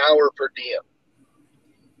 $40 an hour per diem.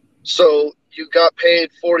 So you got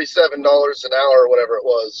paid $47 an hour or whatever it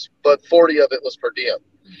was, but 40 of it was per diem.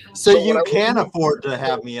 So you can afford to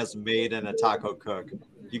have me as a maid and a taco cook.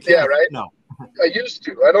 You can, yeah, right? No. I used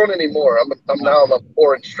to. I don't anymore. Now I'm a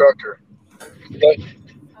poor instructor. But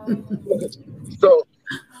so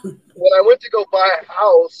when I went to go buy a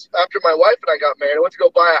house after my wife and I got married, I went to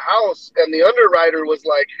go buy a house, and the underwriter was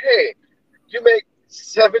like, "Hey, you make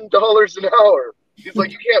 $7 an hour." He's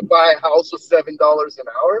like, "You can't buy a house with $7 an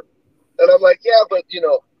hour." And I'm like, "Yeah, but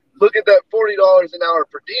look at that $40 an hour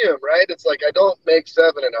per diem, right? It's like I don't make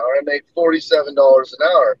 $7 an hour; I make $47 an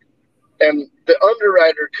hour." And the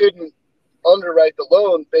underwriter couldn't underwrite the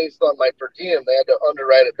loan based on my per diem. They had to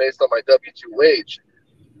underwrite it based on my W-2 wage.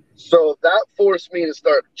 So that forced me to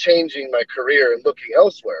start changing my career and looking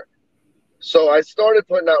elsewhere. So I started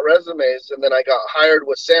putting out resumes, and then I got hired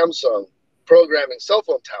with Samsung programming cell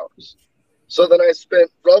phone towers. So then I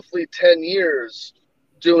spent roughly 10 years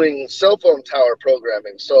doing cell phone tower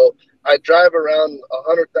programming. So I drive around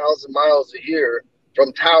 100,000 miles a year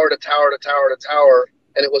from tower to tower to tower to tower,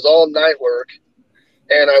 and it was all night work.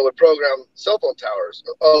 And I would program cell phone towers,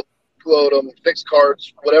 upload them, fix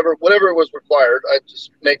cards, whatever was required. I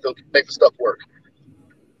just make the stuff work.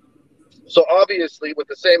 So obviously, with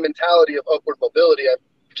the same mentality of upward mobility, I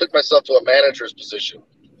took myself to a manager's position.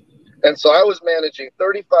 And so I was managing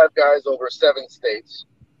 35 guys over 7 states.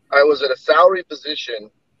 I was at a salary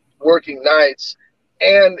position, working nights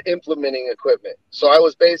and implementing equipment. So I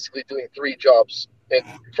was basically doing 3 jobs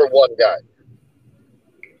for one guy.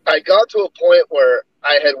 I got to a point where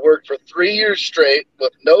I had worked for 3 years straight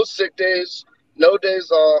with no sick days, no days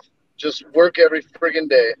off, just work every friggin'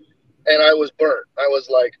 day. And I was burnt. I was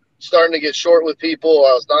like starting to get short with people.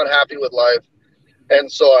 I was not happy with life.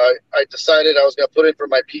 And so I decided I was going to put in for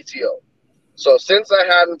my PTO. So since I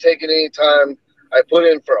hadn't taken any time, I put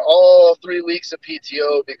in for all 3 weeks of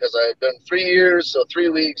PTO because I had done 3 years, so 3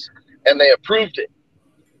 weeks, and they approved it.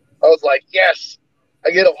 I was like, yes, I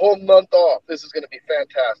get a whole month off. This is going to be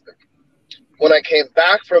fantastic. When I came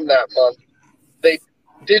back from that month, they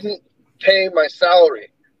didn't pay my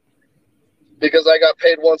salary because I got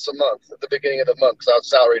paid once a month at the beginning of the month because I was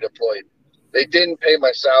salaried employee. They didn't pay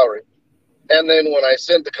my salary. And then when I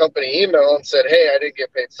sent the company email and said, hey, I didn't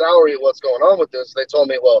get paid salary, what's going on with this? They told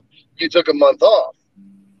me, well, you took a month off.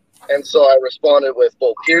 And so I responded with,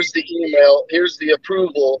 well, here's the email, here's the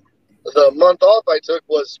approval. The month off I took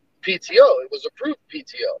was PTO. It was approved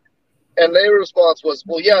PTO. And their response was,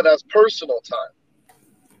 well, yeah, that's personal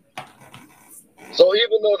time. So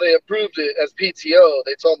even though they approved it as PTO,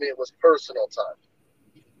 they told me it was personal time.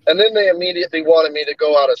 And then they immediately wanted me to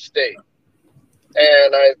go out of state.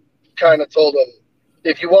 And I kind of told them,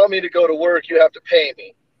 if you want me to go to work, you have to pay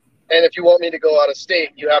me. And if you want me to go out of state,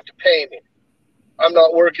 you have to pay me. I'm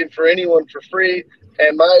not working for anyone for free.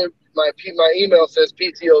 And my email says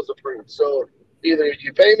PTO is approved. So either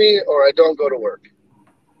you pay me or I don't go to work.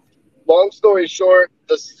 Long story short,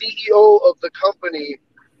 the CEO of the company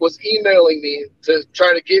was emailing me to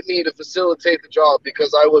try to get me to facilitate the job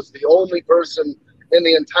because I was the only person in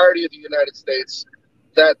the entirety of the United States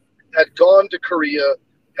that had gone to Korea,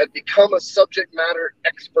 had become a subject matter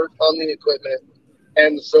expert on the equipment.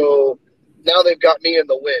 And so now they've got me in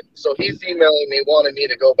the win. So he's emailing me, wanting me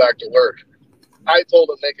to go back to work. I told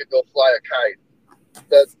him they could go fly a kite.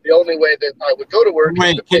 That's the only way that I would go to work.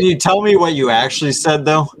 Wait, can you tell me what you actually said,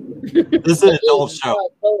 though? This is an adult show. I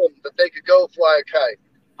told them that they could go fly a kite.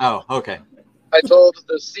 Oh, okay. I told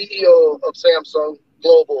the CEO of Samsung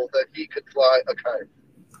Global that he could fly a kite.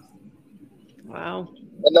 Wow.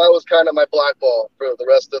 And that was kind of my blackball for the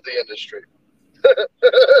rest of the industry.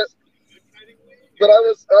 But I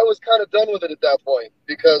was kind of done with it at that point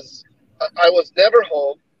because I was never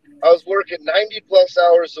home. I was working 90 plus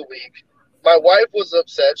hours a week. My wife was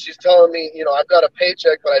upset. She's telling me, I've got a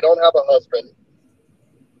paycheck, but I don't have a husband.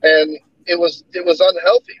 And it was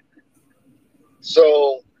unhealthy.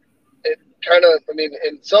 So it kind of,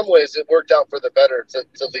 in some ways it worked out for the better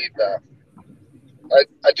to leave that.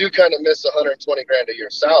 I do kind of miss 120 grand a year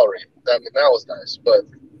salary. That was nice, but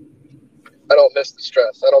I don't miss the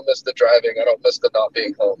stress. I don't miss the driving. I don't miss the not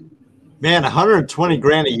being home. Man, 120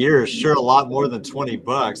 grand a year is sure a lot more than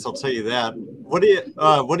 $20. I'll tell you that. What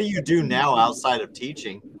do you do now outside of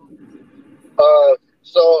teaching?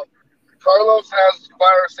 So Carlos has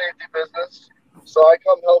fire safety business. So I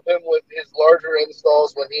come help him with his larger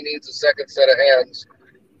installs when he needs a second set of hands.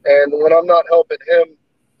 And when I'm not helping him,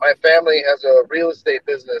 my family has a real estate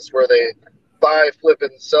business where they buy, flip,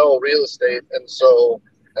 and sell real estate. And so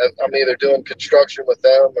I'm either doing construction with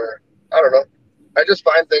them or I don't know. I just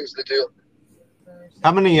find things to do.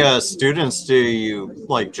 How many students do you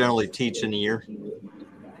like generally teach in a year?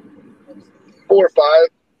 4 or 5,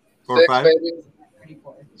 4 or 6 5? maybe.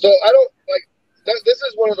 So I don't like that. This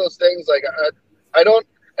is one of those things like I don't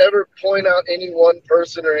ever point out any one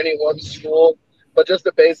person or any one school, but just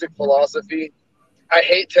a basic philosophy. I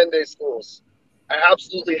hate 10-day schools. I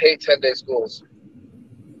absolutely hate 10-day schools.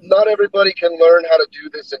 Not everybody can learn how to do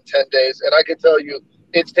this in 10 days. And I can tell you,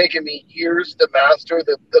 it's taken me years to master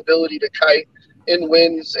the ability to kite in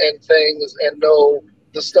winds and things and know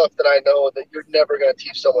the stuff that I know that you're never going to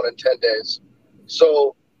teach someone in 10 days.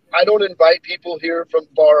 So I don't invite people here from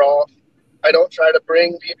far off. I don't try to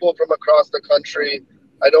bring people from across the country.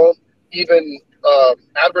 I don't even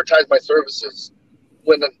advertise my services.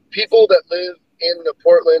 When the people that live in the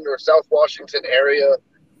Portland or South Washington area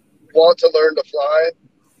want to learn to fly,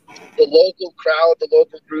 the local crowd, the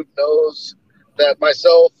local group knows that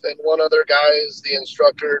myself and one other guy is the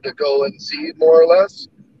instructor to go and see, more or less.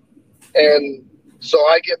 And so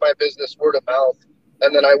I get my business word of mouth,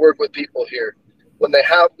 and then I work with people here. When they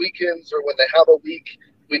have weekends or when they have a week,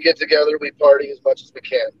 we get together, we party as much as we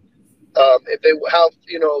can. If they have,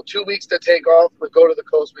 2 weeks to take off, we go to the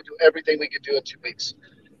coast, we do everything we can do in 2 weeks.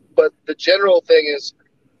 But the general thing is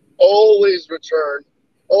always return,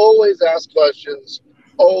 always ask questions,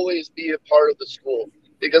 always be a part of the school.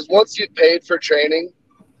 Because once you've paid for training,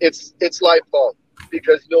 it's lifelong,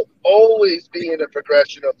 because you'll always be in a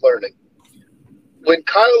progression of learning. When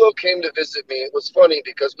Kylo came to visit me, it was funny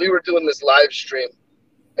because we were doing this live stream,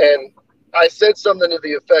 and I said something to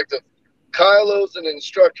the effect of, Kylo's an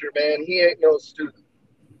instructor, man. He ain't no student.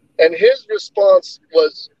 And his response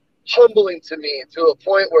was humbling to me to a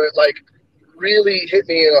point where it like really hit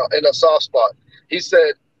me in a soft spot. He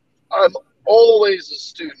said, I'm always a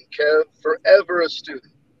student, Kev, forever a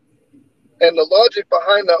student. And the logic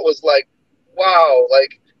behind that was like, wow,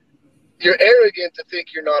 like you're arrogant to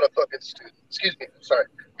think you're not a fucking student. Excuse me, sorry.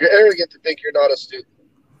 You're arrogant to think you're not a student.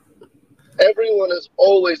 Everyone is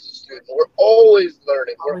always a student. We're always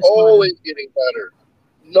learning. We're always getting better.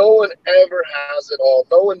 No one ever has it all.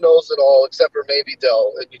 No one knows it all except for maybe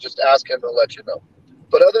Dell, and you just ask him, he'll let you know.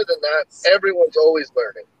 But other than that, everyone's always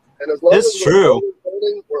learning. And as long as we're always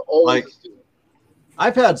learning, we're always a student.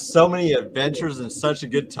 I've had so many adventures and such a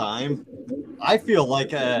good time. I feel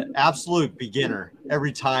like an absolute beginner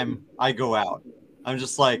every time I go out. I'm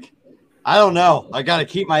just like, I don't know. I got to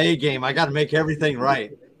keep my A game. I got to make everything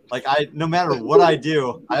right. Like no matter what I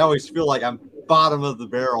do, I always feel like I'm bottom of the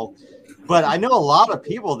barrel. But I know a lot of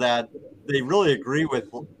people that they really agree with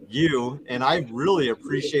you, and I really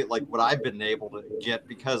appreciate like what I've been able to get,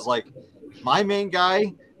 because like my main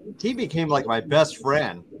guy, he became like my best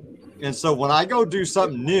friend. And so when I go do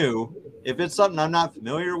something new, if it's something I'm not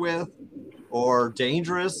familiar with or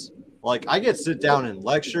dangerous, like I get sit down and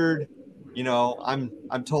lectured.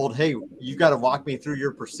 I'm told, hey, you got to walk me through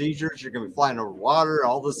your procedures. You're going to be flying over water,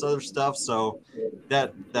 all this other stuff. So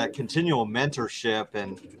that continual mentorship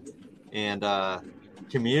and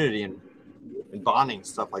community and bonding,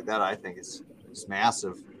 stuff like that, I think is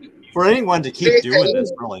massive for anyone to keep doing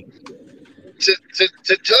this, really.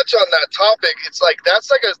 To touch on that topic, it's like that's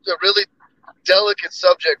like a really delicate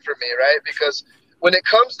subject for me, right? Because when it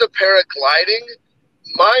comes to paragliding,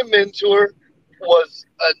 my mentor was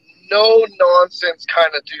a no-nonsense kind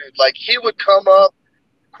of dude. Like, he would come up,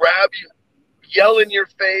 grab you, yell in your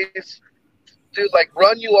face, dude, like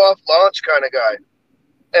run you off launch kind of guy.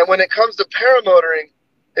 And when it comes to paramotoring,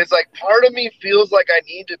 it's like part of me feels like I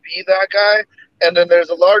need to be that guy, and then there's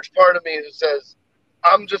a large part of me who says,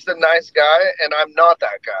 I'm just a nice guy, and I'm not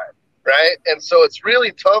that guy, right? And so it's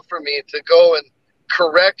really tough for me to go and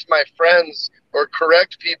correct my friends or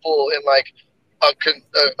correct people in like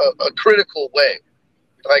a critical way.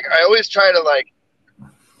 Like, I always try to like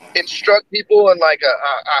instruct people in like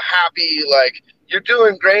a happy, like, you're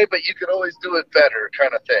doing great, but you could always do it better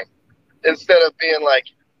kind of thing, instead of being like,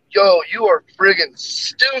 yo, you are friggin'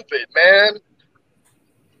 stupid, man.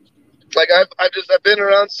 Like, I've been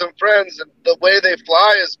around some friends, and the way they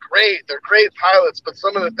fly is great. They're great pilots, but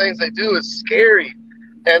some of the things they do is scary.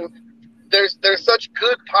 And they're such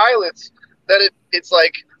good pilots that it's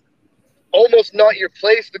like almost not your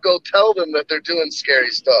place to go tell them that they're doing scary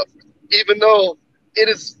stuff, even though it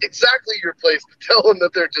is exactly your place to tell them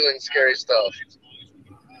that they're doing scary stuff.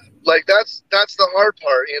 Like, that's the hard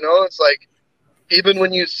part, It's like, even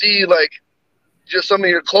when you see like just some of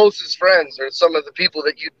your closest friends or some of the people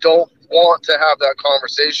that you don't want to have that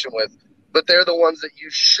conversation with, but they're the ones that you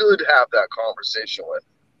should have that conversation with.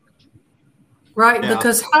 Right, Yeah.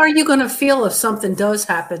 because how are you going to feel if something does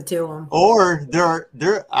happen to them? Or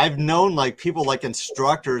I've known like people like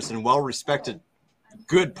instructors and well-respected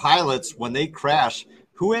good pilots, when they crash,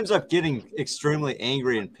 who ends up getting extremely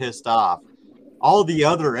angry and pissed off? All the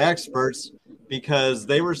other experts, because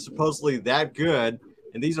they were supposedly that good,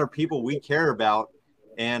 and these are people we care about,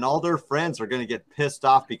 and all their friends are going to get pissed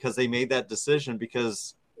off because they made that decision,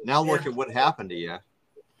 because now look at what happened to you.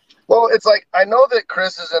 Well, it's like, I know that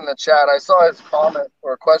Chris is in the chat. I saw his comment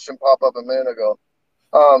or question pop up a minute ago.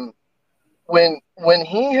 When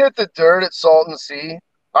he hit the dirt at Salton Sea,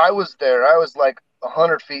 I was there. I was like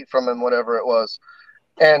 100 feet from him, whatever it was.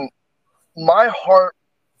 And my heart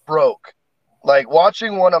broke. Like,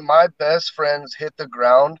 watching one of my best friends hit the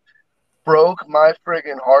ground broke my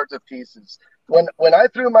friggin' heart to pieces. When I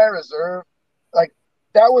threw my reserve, like,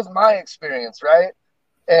 that was my experience, right?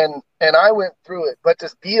 And I went through it. But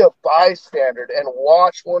to be a bystander and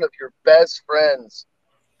watch one of your best friends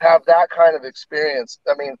have that kind of experience,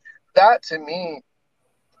 I mean, that to me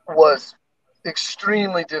was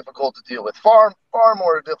extremely difficult to deal with. Far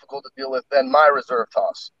more difficult to deal with than my reserve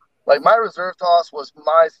toss. Like, my reserve toss was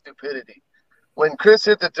my stupidity. When Chris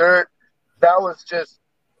hit the dirt, that was just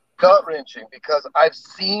gut wrenching, because I've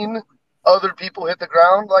seen other people hit the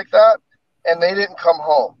ground like that and they didn't come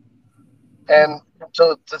home. And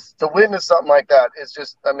so to witness something like that is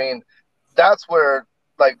just, I mean, that's where,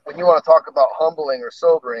 like, when you want to talk about humbling or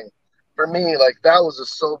sobering, for me, like, that was a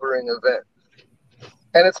sobering event.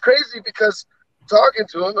 And it's crazy because talking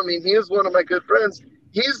to him, I mean, he is one of my good friends.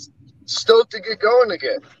 He's stoked to get going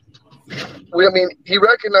again. I mean, he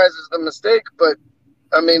recognizes the mistake, but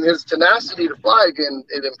I mean, his tenacity to fly again,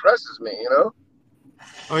 it impresses me, you know?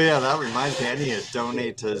 Oh yeah, that reminds me, I need to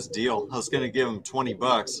donate to his deal. I was going to give him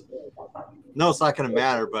 $20. No, it's not going to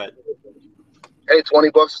matter, but hey, $20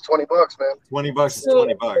 is $20, man. $20 is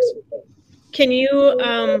 $20. Can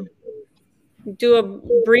you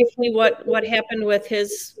do briefly what happened with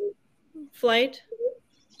his flight?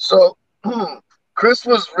 So Chris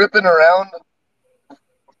was ripping around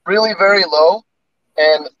really very low,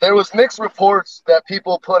 and there was mixed reports that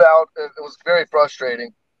people put out. It was very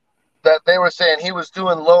frustrating that they were saying he was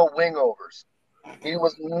doing low wing overs. He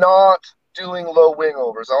was not doing low wing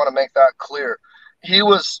overs. I want to make that clear. He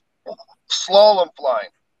was slalom flying.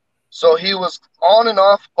 So he was on and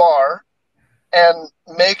off bar and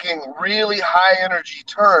making really high energy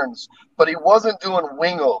turns, but he wasn't doing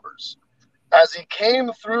wing overs. As he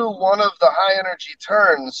came through one of the high energy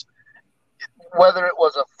turns, whether it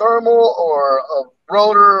was a thermal or a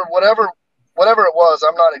rotor, whatever it was,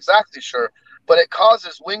 I'm not exactly sure, but it caused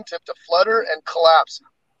his wingtip to flutter and collapse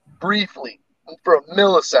briefly for a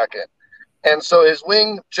millisecond. And so his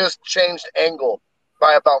wing just changed angle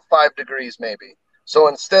by about 5 degrees maybe. So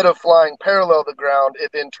instead of flying parallel to the ground,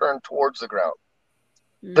 it then turned towards the ground.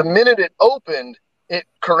 The minute it opened, it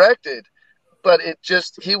corrected, but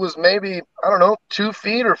he was maybe, I don't know, 2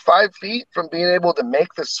 feet or 5 feet from being able to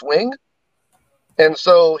make the swing. And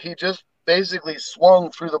so he just basically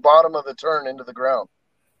swung through the bottom of the turn into the ground.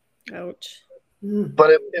 Ouch.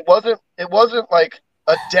 But it wasn't like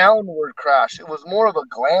a downward crash. It was more of a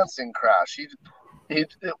glancing crash.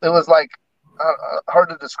 It was like, hard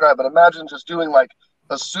to describe, but imagine just doing like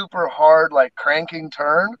a super hard, like cranking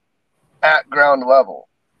turn at ground level.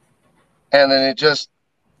 And then it just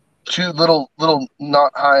too little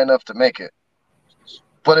not high enough to make it.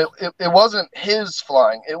 But it wasn't his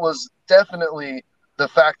flying. It was definitely the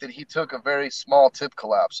fact that he took a very small tip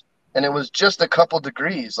collapse. And it was just a couple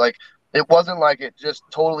degrees. Like, it wasn't like it just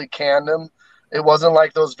totally canned him. It wasn't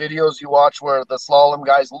like those videos you watch where the slalom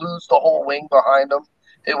guys lose the whole wing behind them.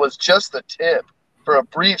 It was just the tip for a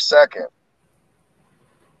brief second.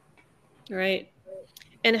 Right.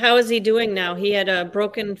 And how is he doing now? He had a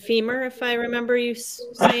broken femur, if I remember you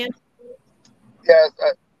saying. Yeah,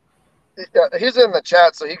 he's in the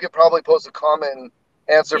chat, so he could probably post a comment and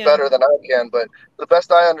answer better than I can. But the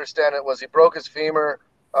best I understand it was he broke his femur.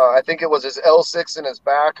 I think it was his L6 in his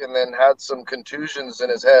back, and then had some contusions in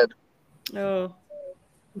his head. Oh.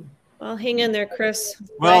 Well, hang in there, Chris.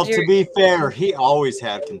 Well, to be fair, he always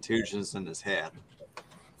had contusions in his head.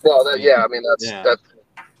 Well, I mean,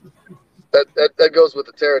 that goes with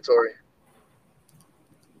the territory.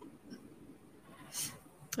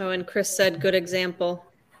 Oh, and Chris said, good example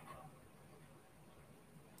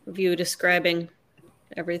of you describing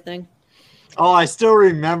everything. Oh, I still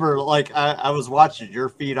remember, like, I was watching your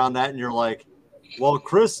feed on that, and you're like, well,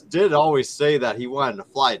 Chris did always say that he wanted to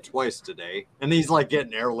fly twice today, and he's like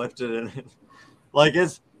getting airlifted, and like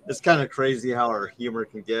it's kind of crazy how our humor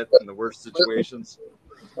can get in the worst situations.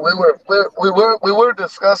 We were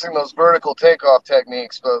discussing those vertical takeoff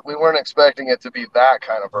techniques, but we weren't expecting it to be that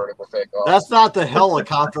kind of vertical takeoff. That's not the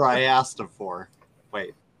helicopter I asked him for.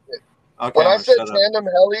 Wait. Okay. When I said tandem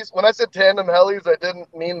helis, I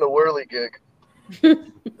didn't mean the whirly gig.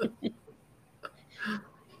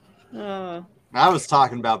 Oh. I was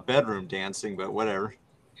talking about bedroom dancing, but whatever.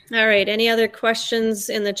 All right. Any other questions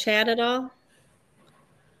in the chat at all?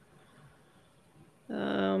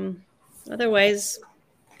 Otherwise,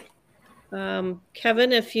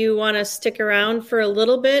 Kevin, if you want to stick around for a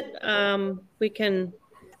little bit, we can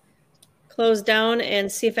close down and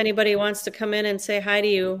see if anybody wants to come in and say hi to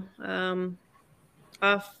you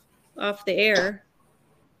off the air,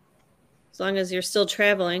 as long as you're still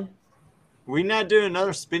traveling. We not doing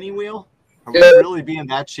another spinning wheel? Are we really being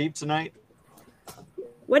that cheap tonight?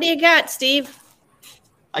 What do you got, Steve?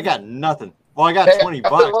 I got nothing. Well, I got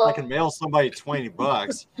 $20. I can mail somebody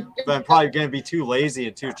 $20, but I'm probably going to be too lazy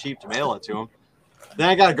and too cheap to mail it to them. Then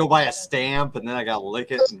I got to go buy a stamp, and then I got to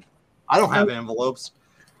lick it. And I don't have envelopes.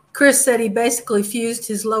 Chris said he basically fused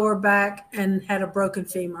his lower back and had a broken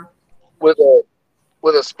femur. With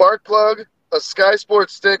a spark plug, a Sky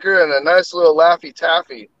Sports sticker, and a nice little Laffy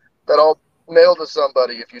Taffy that I'll mail to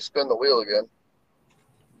somebody if you spin the wheel again.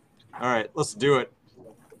 All right, let's do it.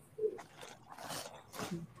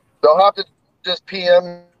 They'll have to just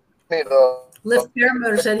PM me though. Lift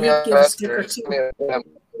Paramotor said he'd give a sticker too.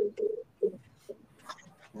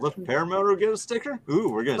 Lift Paramotor will get a sticker? Ooh,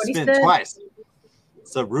 we're going to What'd he spin say? twice.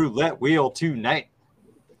 It's a roulette wheel tonight.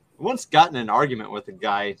 I once got in an argument with a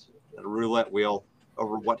guy at a roulette wheel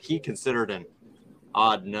over what he considered an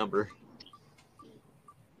odd number.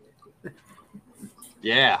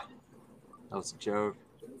 Yeah, that was a joke.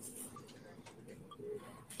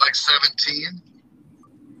 Like 17?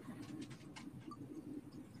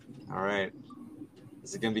 All right.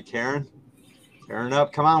 Is it going to be Karen? Karen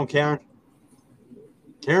up. Come on, Karen.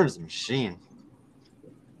 Karen's a machine.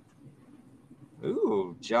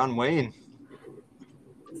 Ooh, John Wayne.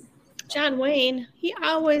 John Wayne, he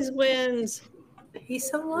always wins. He's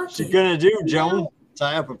so lucky. What's you going to do, Joan?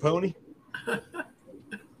 Tie up a pony?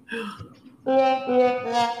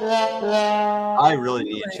 I really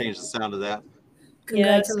need to change the sound of that.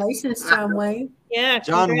 Congratulations, John Wayne. Yeah.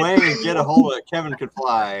 John Wayne, get a hold of Kevin Could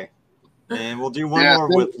Fly. And we'll do one more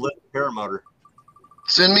with Lit Paramotor.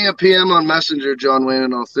 Send me a PM on Messenger, John Wayne,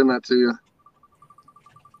 and I'll send that to you.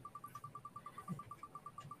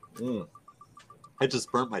 I just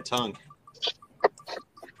burnt my tongue.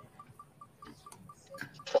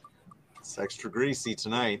 It's extra greasy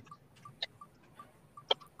tonight.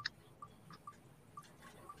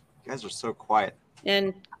 You guys are so quiet.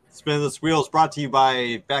 And Spin This Wheel is brought to you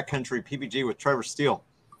by Backcountry PPG with Trevor Steele.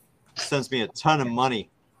 Sends me a ton of money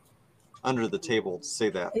under the table to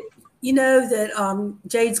say that. You know that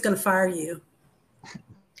Jade's going to fire you.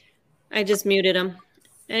 I just muted him.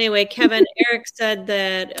 Anyway, Kevin, Eric said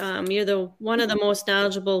that you're one of the most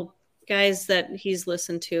knowledgeable guys that he's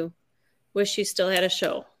listened to. Wish you still had a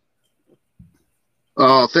show.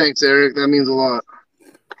 Oh, thanks, Eric. That means a lot.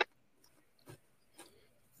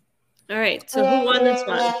 All right, so who won this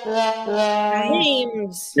one?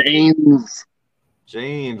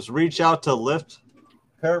 James, reach out to Lift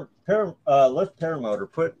Paramotor.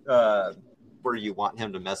 Put where you want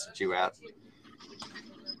him to message you at.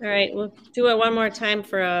 All right, we'll do it one more time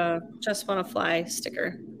for a Just Wanna Fly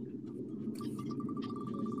sticker.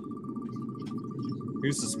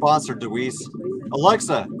 Who's the sponsor, Deweese?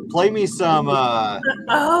 Alexa, play me some Hall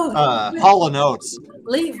 & Oates.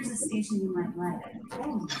 Leave. Here's a station you might like.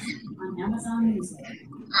 On Amazon Music.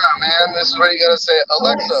 Oh, man, this is where you got to say,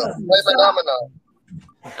 Alexa, play Phenomena.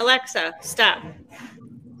 Alexa, stop.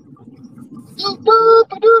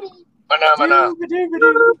 Phenomena.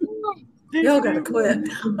 Y'all got to quit.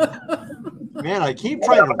 Man, I keep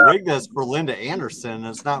trying to rig this for Linda Anderson, and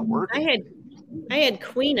it's not working. I had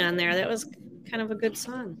Queen on there. That was kind of a good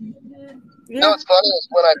song. You know what's funny is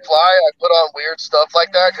when I fly, I put on weird stuff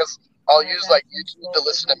like that because I'll use like YouTube to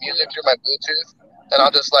listen to music through my Bluetooth, and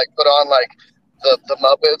I'll just like put on like the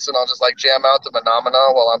Muppets, and I'll just like jam out the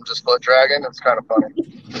Phenomena while I'm just foot dragging. It's kind of funny.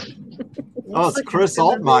 Oh, it's Chris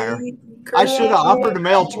Altmeyer. I should have offered to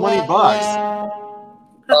mail $20.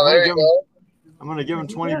 Oh, there you go. I'm going to give him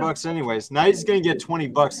 $20 anyways. Now he's going to get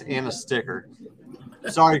 $20 and a sticker.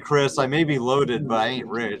 Sorry, Chris. I may be loaded, but I ain't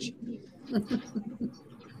rich. I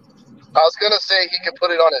was going to say he could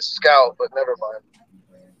put it on his Scout, but never mind.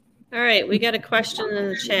 All right, we got a question in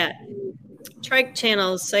the chat. Trike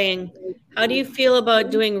Channel is saying, how do you feel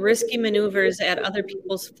about doing risky maneuvers at other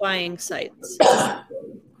people's flying sites?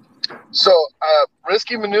 So,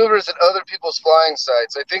 risky maneuvers at other people's flying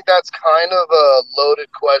sites. I think that's kind of a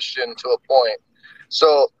loaded question to a point.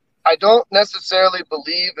 So, I don't necessarily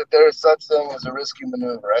believe that there is such thing as a risky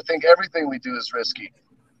maneuver. I think everything we do is risky.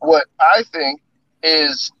 What I think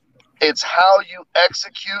is it's how you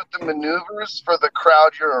execute the maneuvers for the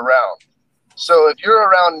crowd you're around. So, if you're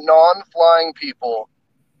around non-flying people,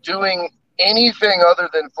 doing anything other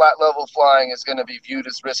than flat level flying is going to be viewed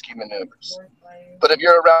as risky maneuvers. But if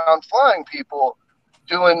you're around flying people,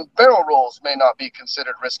 doing barrel rolls may not be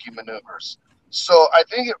considered risky maneuvers. So I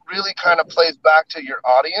think it really kind of plays back to your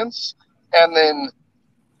audience and then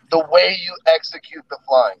the way you execute the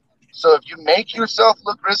flying. So if you make yourself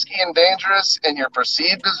look risky and dangerous and you're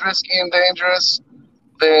perceived as risky and dangerous,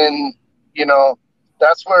 then, you know,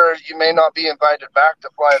 that's where you may not be invited back to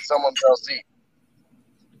fly at someone else's seat.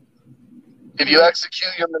 If you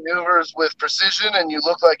execute your maneuvers with precision and you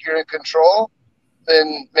look like you're in control,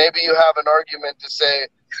 then maybe you have an argument to say,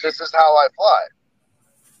 this is how I fly.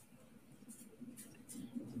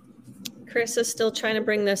 Chris is still trying to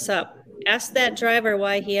bring this up. Ask that driver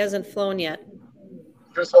why he hasn't flown yet.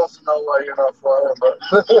 Chris wants to know why you're not flying, but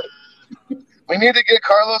we need to get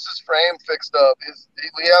Carlos's frame fixed up.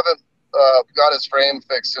 We haven't got his frame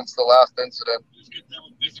fixed since the last incident.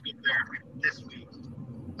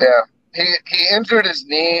 Yeah. He injured his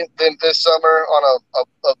knee this summer on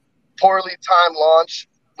a poorly timed launch,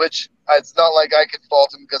 which it's not like I could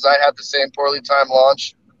fault him because I had the same poorly timed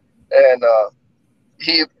launch. And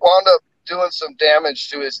he wound up doing some damage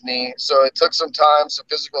to his knee. So it took some time, some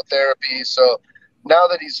physical therapy. So now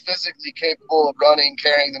that he's physically capable of running,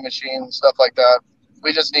 carrying the machine, stuff like that,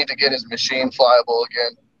 we just need to get his machine flyable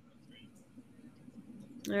again.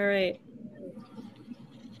 All right.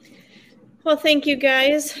 Well, thank you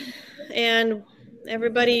guys. And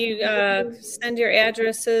everybody, send your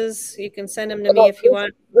addresses. You can send them to me if you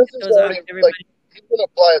want. This is already, like, he's going to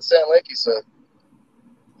fly at Sand Lake, he said.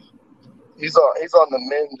 He's on the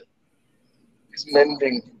mend. He's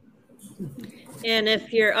mending. And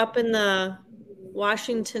if you're up in the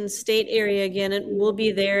Washington State area again, it will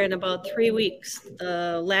be there in about 3 weeks,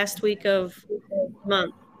 the last week of the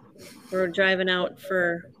month. We're driving out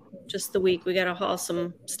for just the week. We got to haul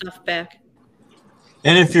some stuff back.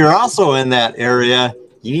 And if you're also in that area,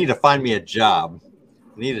 you need to find me a job.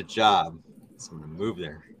 I need a job. So I'm going to move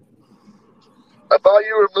there. I thought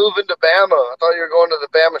you were moving to Bama. I thought you were going to the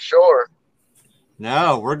Bama shore.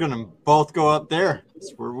 No, we're going to both go up there.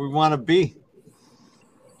 That's where we want to be.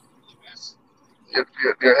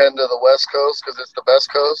 You're heading to the West Coast because it's the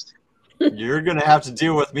best coast? You're going to have to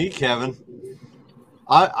deal with me, Kevin.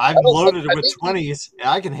 I've loaded it with 20s.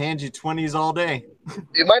 I can hand you 20s all day.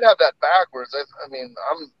 You might have that backwards. I mean,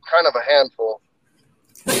 I'm kind of a handful.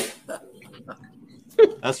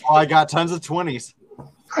 That's why I got tons of 20s.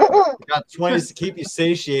 I got 20s to keep you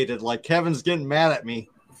satiated. Like Kevin's getting mad at me.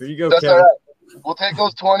 Here you go, That's Kevin. all right. We'll take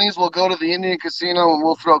those 20s. We'll go to the Indian casino and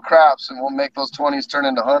we'll throw craps and we'll make those 20s turn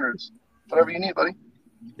into hundreds. Whatever you need, buddy.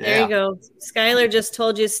 Yeah. There you go. Skylar just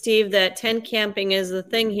told you, Steve, that tent camping is the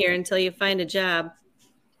thing here until you find a job.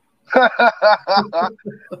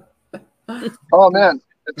 Oh man,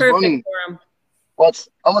 it's Perfect funny. for him. Watch,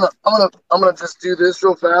 I'm gonna just do this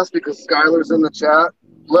real fast because Skylar's in the chat.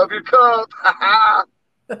 Love your cup.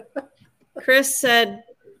 Chris said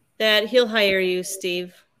that he'll hire you,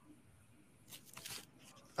 Steve.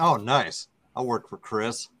 Oh, nice. I'll work for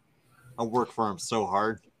Chris. I'll work for him so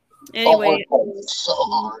hard. Anyway, So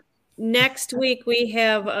hard. next week we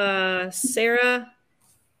have Sarah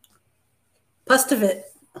Pustovit.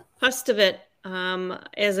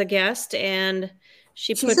 as a guest, and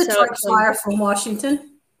She's puts a out truck flyer from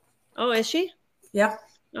Washington. Oh, is she? Yeah.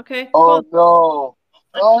 Okay. Oh Cool.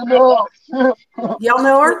 no! Oh no! Y'all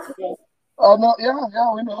know her? Oh no! Yeah,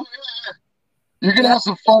 we know. You're gonna have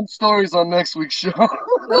some fun stories on next week's show.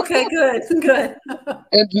 Okay, good.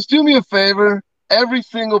 And just do me a favor. Every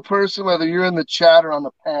single person, whether you're in the chat or on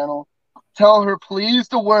the panel, tell her please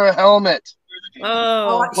to wear a helmet.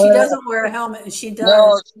 Oh, She doesn't wear a helmet, and she does.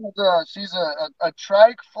 No, she's a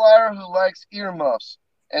trike flyer who likes earmuffs,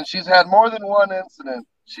 and she's had more than one incident.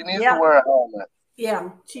 She needs to wear a helmet. Yeah,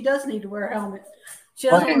 she does need to wear a helmet. She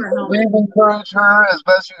doesn't wear a helmet. Please encourage her as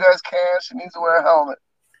best you guys can. She needs to wear a helmet.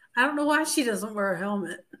 I don't know why she doesn't wear a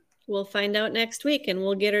helmet. we'll find out next week, and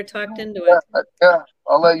we'll get her talked into it. Yeah,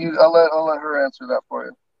 I'll let her answer that for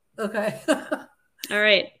you. Okay. All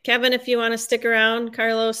right, Kevin, if you want to stick around,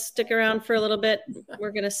 Carlos, stick around for a little bit.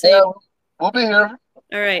 We're gonna say. Yeah, we'll be here.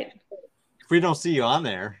 All right. If we don't see you on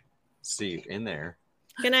there, see you in there.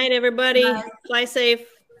 Good night, everybody. Fly safe.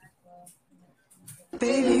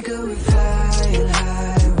 Baby, go flying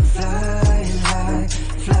high, flying high,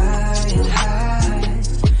 flying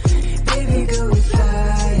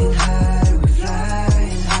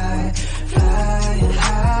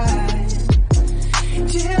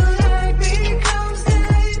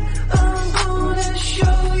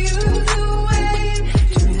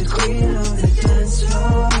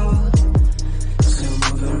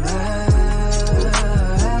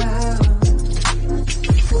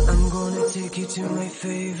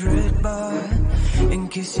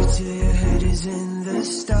kiss you till your head is in the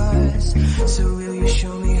stars. So will you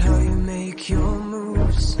show me how you make your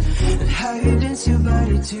moves and how you dance your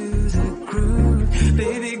body to the groove?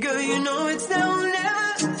 Baby girl, you know it's now or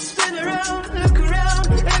never. Spin around, look around,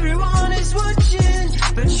 everyone is watching,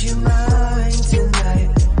 but you're mine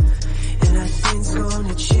tonight, and nothing's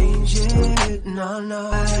gonna change it. No,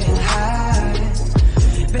 no, hide,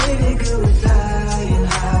 baby girl, without